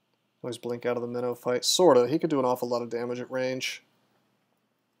 Always blink out of the minnow fight. Sorta. He could do an awful lot of damage at range.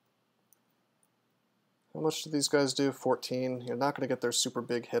 How much do these guys do? 14. You're not going to get their super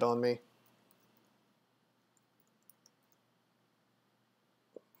big hit on me.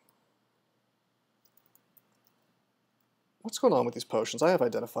 What's going on with these potions? I have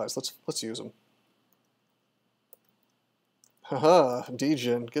identifies. Let's use them. Haha,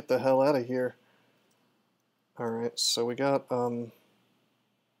 Degen, get the hell out of here. Alright, so we got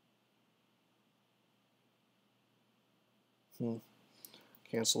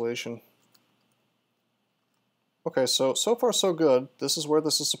cancellation. Okay, so far so good. This is where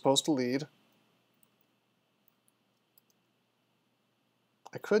this is supposed to lead.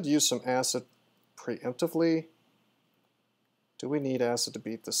 I could use some acid preemptively. Do we need acid to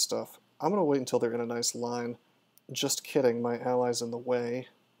beat this stuff? I'm going to wait until they're in a nice line. Just kidding, my ally's in the way.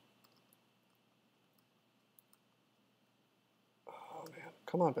 Oh man,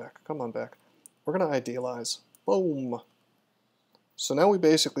 come on back, come on back. We're going to idealize. Boom! So now we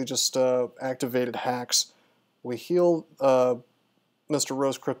basically just activated hacks. We heal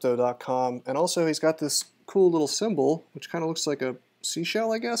MrRoseCrypto.com, and also he's got this cool little symbol, which kind of looks like a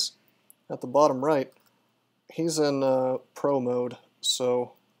seashell, I guess, at the bottom right. He's in pro mode,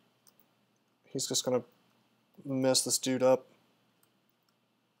 so he's just going to mess this dude up.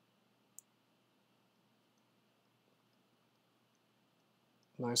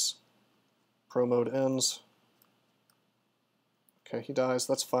 Nice. Pro mode ends. Okay, he dies.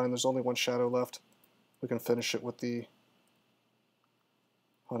 That's fine. There's only 1 shadow left. We can finish it with the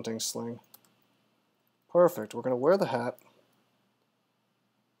hunting sling. Perfect. We're going to wear the hat.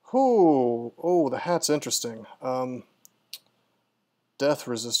 Ooh, oh, the hat's interesting. Death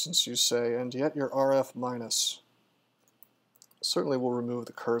resistance, you say, and yet you're RF minus. Certainly will remove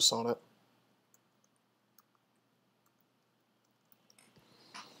the curse on it.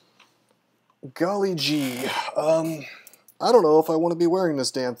 Golly gee. I don't know if I want to be wearing this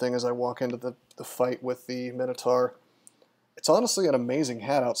damn thing as I walk into the fight with the Minotaur. It's honestly an amazing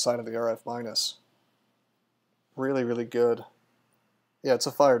hat outside of the RF minus. Really, really good. Yeah, it's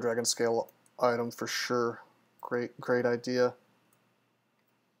a Fire Dragon scale item for sure. Great idea.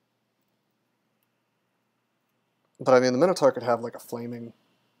 But I mean, the Minotaur could have like a flaming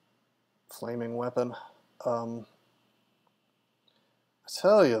weapon. I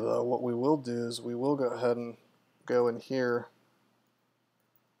tell you though, what we will do is we will go ahead and go in here.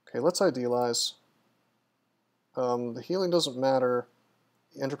 Okay, let's idealize. The healing doesn't matter.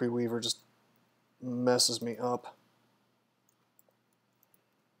 The Entropy Weaver just messes me up.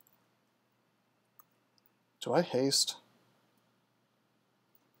 Do I haste?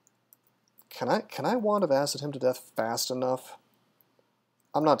 Can I Wand of Acid him to death fast enough?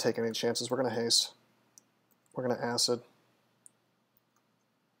 I'm not taking any chances. We're gonna haste. We're gonna acid.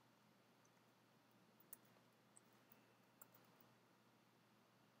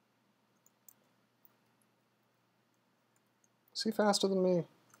 Is he faster than me?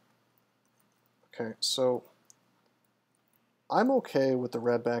 Okay, so I'm okay with the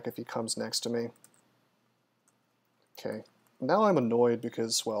redback if he comes next to me. Okay, now I'm annoyed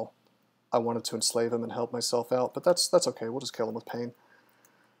because, well, I wanted to enslave him and help myself out, but that's okay. We'll just kill him with pain.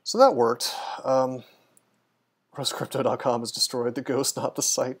 So that worked. RoseCrypto.com has destroyed the ghost, not the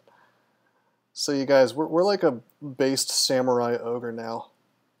site. So you guys, we're like a based samurai ogre now.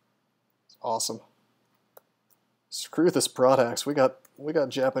 It's awesome. Screw this broadaxe. We got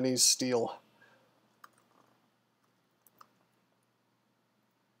Japanese steel.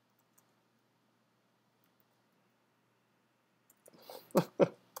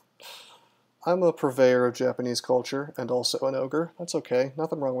 I'm a purveyor of Japanese culture and also an ogre. That's okay.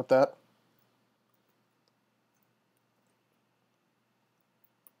 Nothing wrong with that.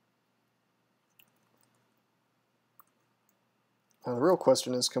 Now the real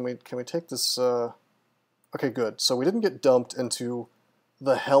question is, can we take this? Okay, good. So we didn't get dumped into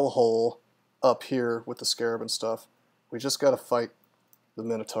the hellhole up here with the scarab and stuff. We just got to fight the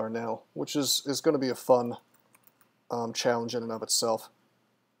Minotaur now, which is going to be a fun challenge in and of itself.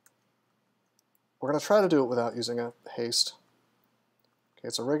 We're going to try to do it without using a haste. Okay,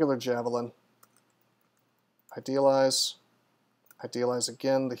 it's a regular javelin. Idealize. Idealize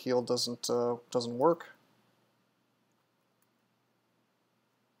again. The heal doesn't work.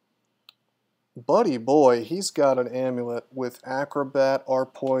 Buddy boy, he's got an amulet with Acrobat,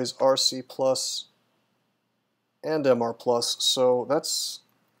 R-Poise, RC+, and MR+, so that's...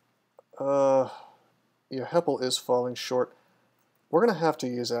 yeah, Heppel is falling short. We're going to have to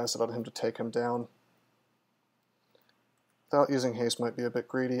use acid on him to take him down. Without using haste might be a bit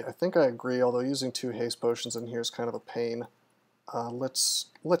greedy. I think I agree, although using 2 haste potions in here is kind of a pain. Let's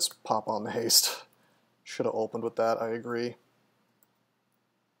pop on the haste. Should have opened with that, I agree.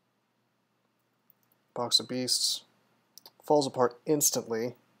 Box of Beasts. Falls apart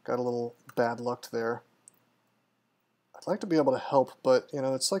instantly. Got a little bad luck there. I'd like to be able to help, but, you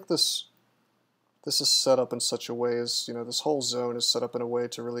know, it's like this is set up in such a way as, you know, this whole zone is set up in a way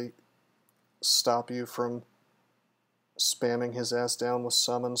to really stop you from spamming his ass down with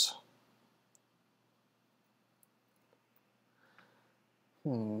summons.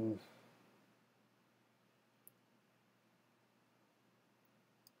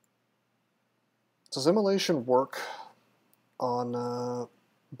 Does immolation work on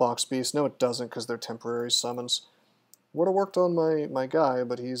Box Beast? No, it doesn't, because they're temporary summons. Would have worked on my guy,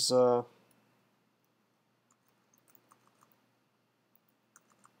 but he's you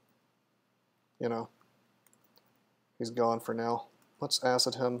know, he's gone for now. Let's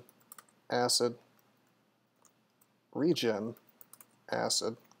acid him. Acid. Regen.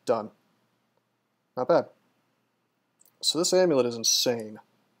 Acid. Done. Not bad. So this amulet is insane.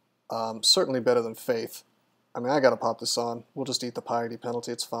 Certainly better than Faith. I mean, I gotta pop this on. We'll just eat the piety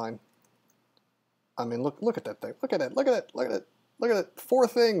penalty, it's fine. I mean, look at that thing. Look at it, look at it, look at it, look at it. 4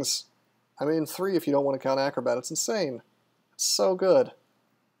 things. I mean, 3 if you don't want to count Acrobat. It's insane. It's so good.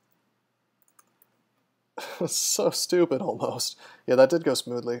 It's so stupid, almost. Yeah, that did go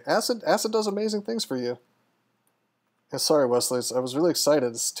smoothly. Acid does amazing things for you. Yeah, sorry, Wesley. I was really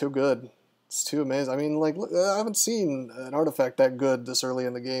excited. It's too good. It's too amazing. I mean, like, I haven't seen an artifact that good this early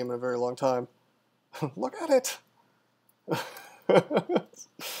in the game in a very long time. Look at it!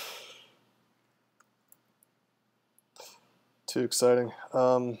 Too exciting.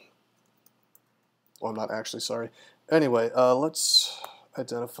 Well, I'm not actually sorry. Anyway, let's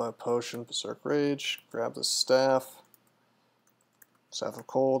identify potion, Berserk Rage, grab the staff. Staff of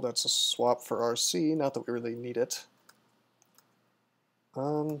Cold, that's a swap for RC, not that we really need it.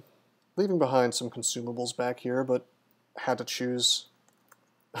 Leaving behind some consumables back here, but had to choose.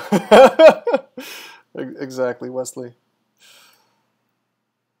 Exactly, Wesley.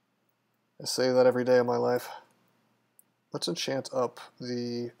 I say that every day of my life. Let's enchant up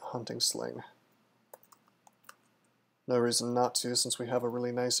the hunting sling. No reason not to, since we have a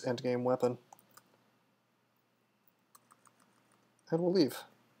really nice endgame weapon. And we'll leave.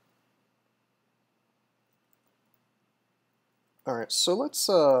 Alright, so let's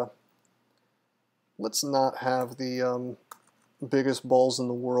not have the biggest balls in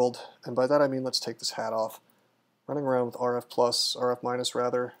the world, and by that I mean let's take this hat off. Running around with RF plus, RF minus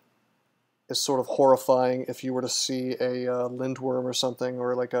rather, is sort of horrifying if you were to see a lindworm or something,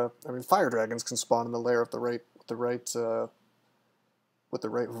 or like I mean, fire dragons can spawn in the lair with the right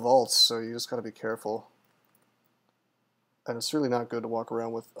vaults, so you just gotta be careful. And it's really not good to walk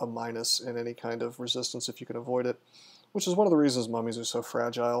around with a minus in any kind of resistance if you can avoid it, which is one of the reasons mummies are so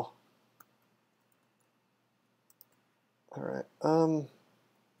fragile. Alright,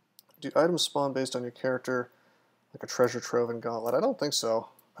 do items spawn based on your character, like a treasure trove and gauntlet? I don't think so.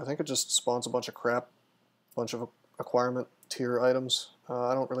 I think it just spawns a bunch of crap, a bunch of acquirement tier items.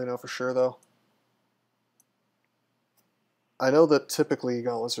 I don't really know for sure, though. I know that typically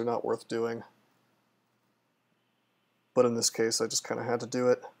gauntlets are not worth doing, but in this case I just kind of had to do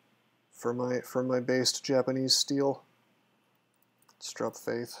it for my based Japanese steel. Let's drop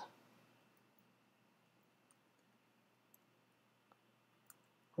Faith.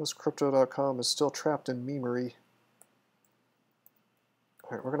 Crypto.com is still trapped in memery.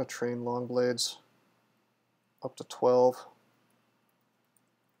 Alright, we're going to train long blades up to 12.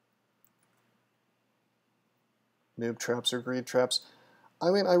 Noob traps or greed traps.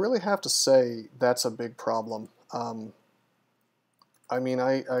 I mean, I really have to say that's a big problem. I mean,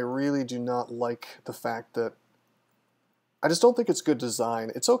 I really do not like the fact that I just don't think it's good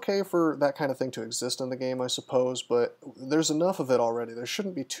design. It's okay for that kind of thing to exist in the game, I suppose, but there's enough of it already. There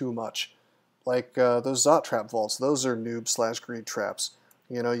shouldn't be too much. Like those Zot Trap vaults, those are noob/greed traps.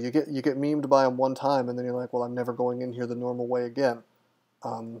 You know, you get memed by them one time, and then you're like, well, I'm never going in here the normal way again,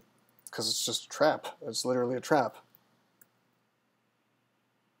 because it's just a trap. It's literally a trap.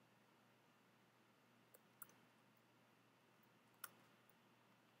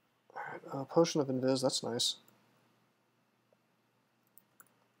 Potion of Invis, that's nice.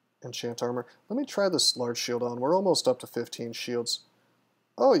 Enchant armor. Let me try this large shield on. We're almost up to 15 shields.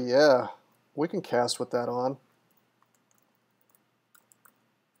 Oh yeah, we can cast with that on.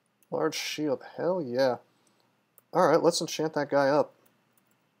 Large shield, hell yeah. Alright, let's enchant that guy up.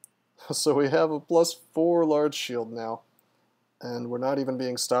 So we have a +4 large shield now. And we're not even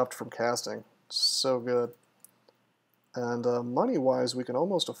being stopped from casting. So good. And money-wise, we can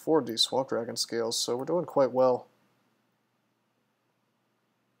almost afford these Swamp Dragon scales, so we're doing quite well.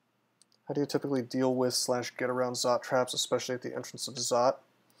 How do you typically deal with / get around Zot traps, especially at the entrance of Zot?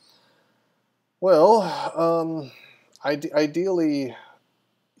 Well, ideally,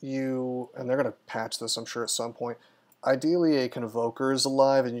 and they're going to patch this, I'm sure, at some point. Ideally, a Convoker is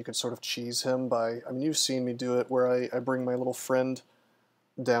alive, and you can sort of cheese him by, I mean, you've seen me do it, where I bring my little friend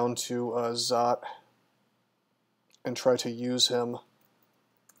down to Zot and try to use him.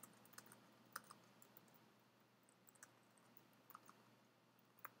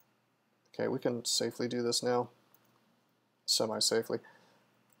 Okay, we can safely do this now. Semi-safely.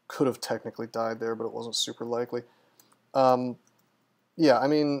 Could have technically died there, but it wasn't super likely. Yeah, I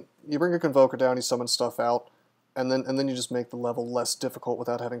mean, you bring a Convoker down, you summon stuff out, and then you just make the level less difficult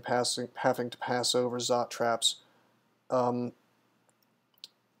without having to pass over Zot traps.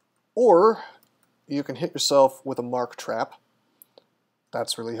 Or you can hit yourself with a Mark trap.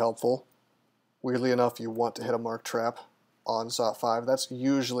 That's really helpful. Weirdly enough, you want to hit a Mark trap on Zot 5. That's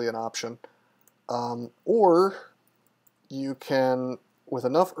usually an option. Or you can, with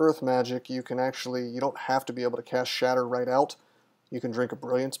enough Earth Magic, you can actually, you don't have to be able to cast Shatter right out. You can drink a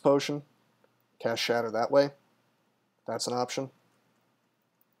Brilliance Potion, cast Shatter that way. That's an option.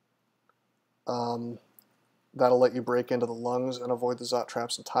 That'll let you break into the lungs and avoid the Zot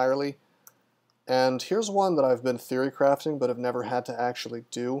traps entirely. And here's one that I've been theory crafting but have never had to actually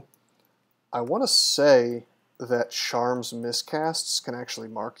do. I want to say that Charm's miscasts can actually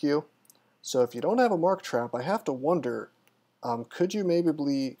mark you. So if you don't have a mark trap, I have to wonder, could you maybe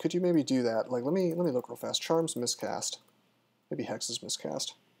do that? Like, let me look real fast. Charm's miscast. Maybe Hex's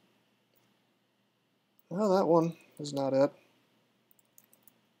miscast. No, that one is not it.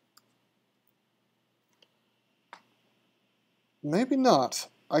 Maybe not.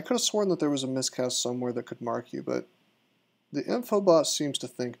 I could have sworn that there was a miscast somewhere that could mark you, but the infobot seems to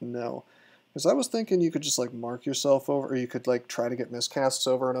think no. Because I was thinking you could just like mark yourself over, or you could like try to get miscasts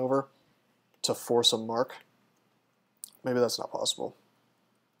over and over to force a mark. Maybe that's not possible.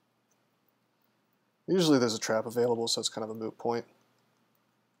 Usually there's a trap available, so it's kind of a moot point.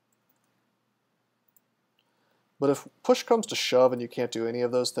 But if push comes to shove and you can't do any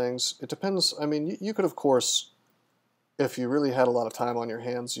of those things, it depends. I mean, you could, of course, if you really had a lot of time on your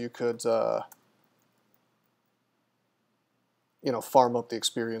hands, you could, you know, farm up the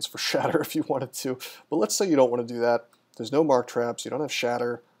experience for Shatter if you wanted to. But let's say you don't want to do that. There's no mark traps. You don't have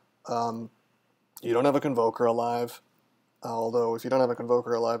Shatter. You don't have a Convoker alive. Although if you don't have a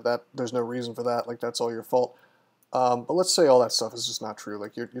Convoker alive, there's no reason for that. Like, that's all your fault. But let's say all that stuff is just not true.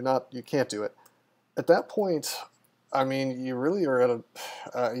 Like, you can't do it. At that point, I mean, you really are at a,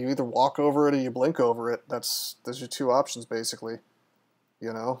 you either walk over it or you blink over it. Those are your two options, basically,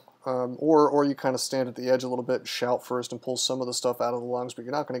 you know? Or you kind of stand at the edge a little bit and shout first and pull some of the stuff out of the lungs, but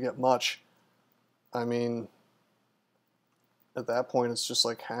you're not going to get much. I mean, at that point, it's just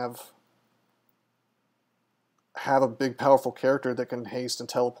like have a big, powerful character that can haste and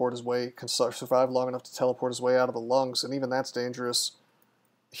teleport his way, can survive long enough to teleport his way out of the lungs, and even that's dangerous,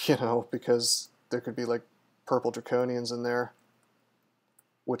 you know, because there could be, like, purple draconians in there,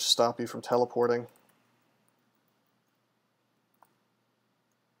 which stop you from teleporting.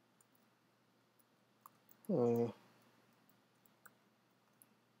 Oh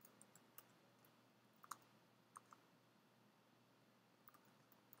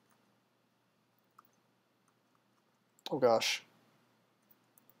gosh.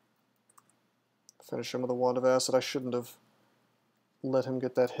 Finish him with a Wand of Acid. I shouldn't have let him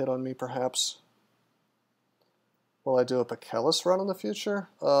get that hit on me, perhaps. Will I do a Picellus run in the future?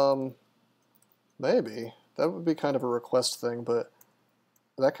 Maybe. That would be kind of a request thing, but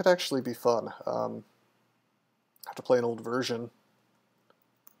that could actually be fun. I have to play an old version.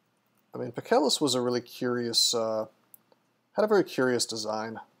 I mean, Picellus was a really curious, had a very curious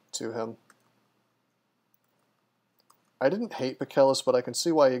design to him. I didn't hate Picellus, but I can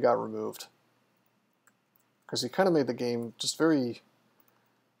see why he got removed. Because he kind of made the game just very,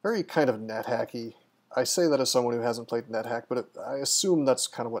 very kind of NetHacky. I say that as someone who hasn't played NetHack, but I assume that's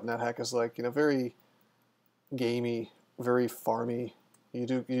kind of what NetHack is like. You know, very gamey, very farmy.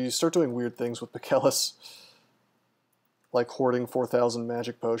 You start doing weird things with Picellus, like hoarding 4,000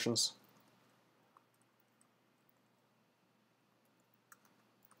 magic potions.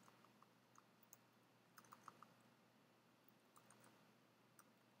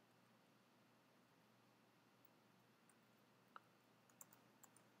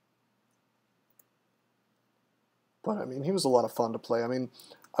 But I mean, he was a lot of fun to play. I mean,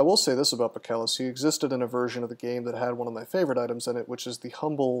 I will say this about Bacillus. He existed in a version of the game that had one of my favorite items in it, which is the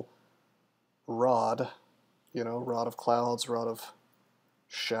humble rod. You know, rod of clouds, rod of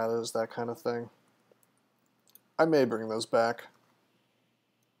shadows, that kind of thing. I may bring those back.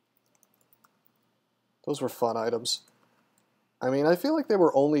 Those were fun items. I mean, I feel like they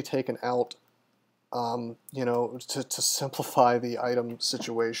were only taken out, you know, to simplify the item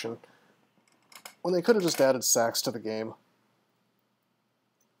situation, when they could have just added sacks to the game.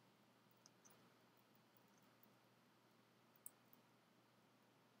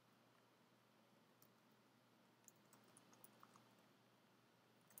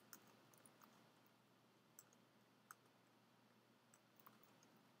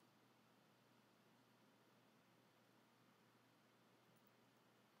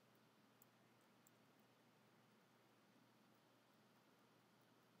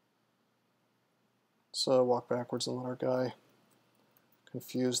 So walk backwards and let our guy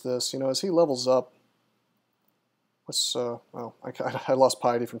confuse this. You know, as he levels up, let's, oh, I lost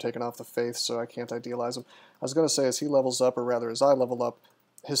piety from taking off the faith, so I can't idealize him. I was going to say, as he levels up, or rather as I level up,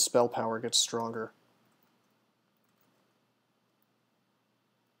 his spell power gets stronger.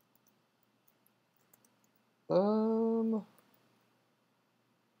 I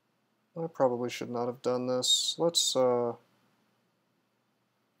probably should not have done this. Let's, come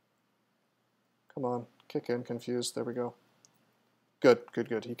on, kick in, confused, there we go. Good, good,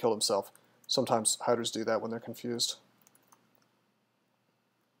 good, he killed himself. Sometimes hiders do that when they're confused.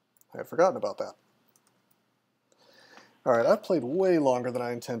 I had forgotten about that. Alright, I've played way longer than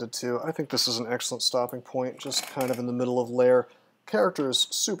I intended to. I think this is an excellent stopping point, just kind of in the middle of lair. Character is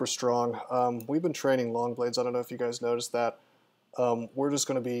super strong. We've been training Longblades, I don't know if you guys noticed that. We're just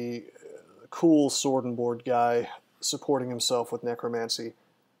going to be a cool sword and board guy supporting himself with necromancy.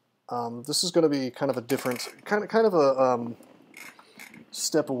 This is going to be kind of a different, kind of a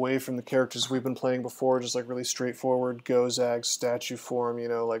step away from the characters we've been playing before, just like really straightforward Gozag, statue form, you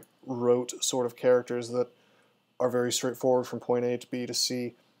know, like rote sort of characters that are very straightforward from point A to B to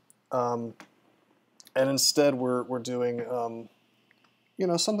C. And instead we're doing, you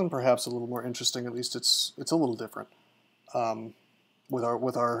know, something perhaps a little more interesting. At least it's a little different. With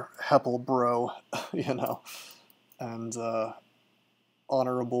our Hepl bro, you know, and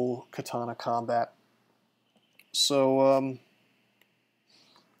honorable katana combat. So,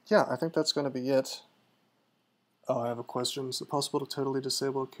 yeah, I think that's going to be it. Oh, I have a question. Is it possible to totally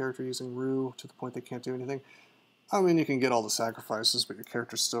disable a character using Ru to the point they can't do anything? I mean, you can get all the sacrifices, but your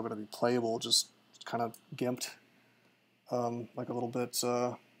character's still going to be playable, just kind of gimped. Like a little bit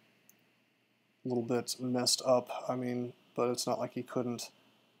messed up. I mean, but it's not like he couldn't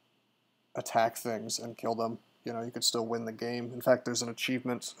attack things and kill them. You know, you could still win the game. In fact, there's an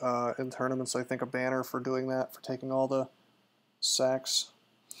achievement in tournaments, I think, a banner for doing that, for taking all the sacks.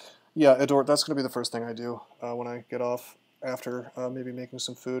 Yeah, Adort, that's going to be the first thing I do when I get off, after maybe making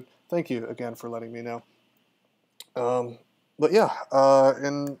some food. Thank you again for letting me know. But yeah,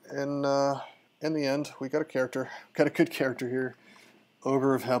 in the end, we got a character, got a good character here.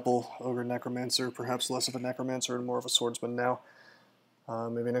 Ogre of Hepl, Ogre Necromancer, perhaps less of a Necromancer and more of a Swordsman now.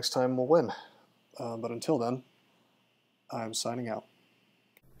 Maybe next time we'll win. But until then, I'm signing out.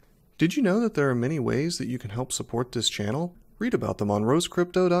 Did you know that there are many ways that you can help support this channel? Read about them on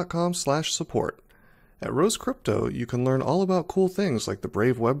rosecrypto.com/support. At Rose Crypto, you can learn all about cool things like the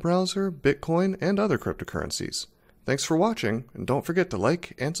Brave web browser, Bitcoin, and other cryptocurrencies. Thanks for watching, and don't forget to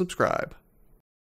like and subscribe.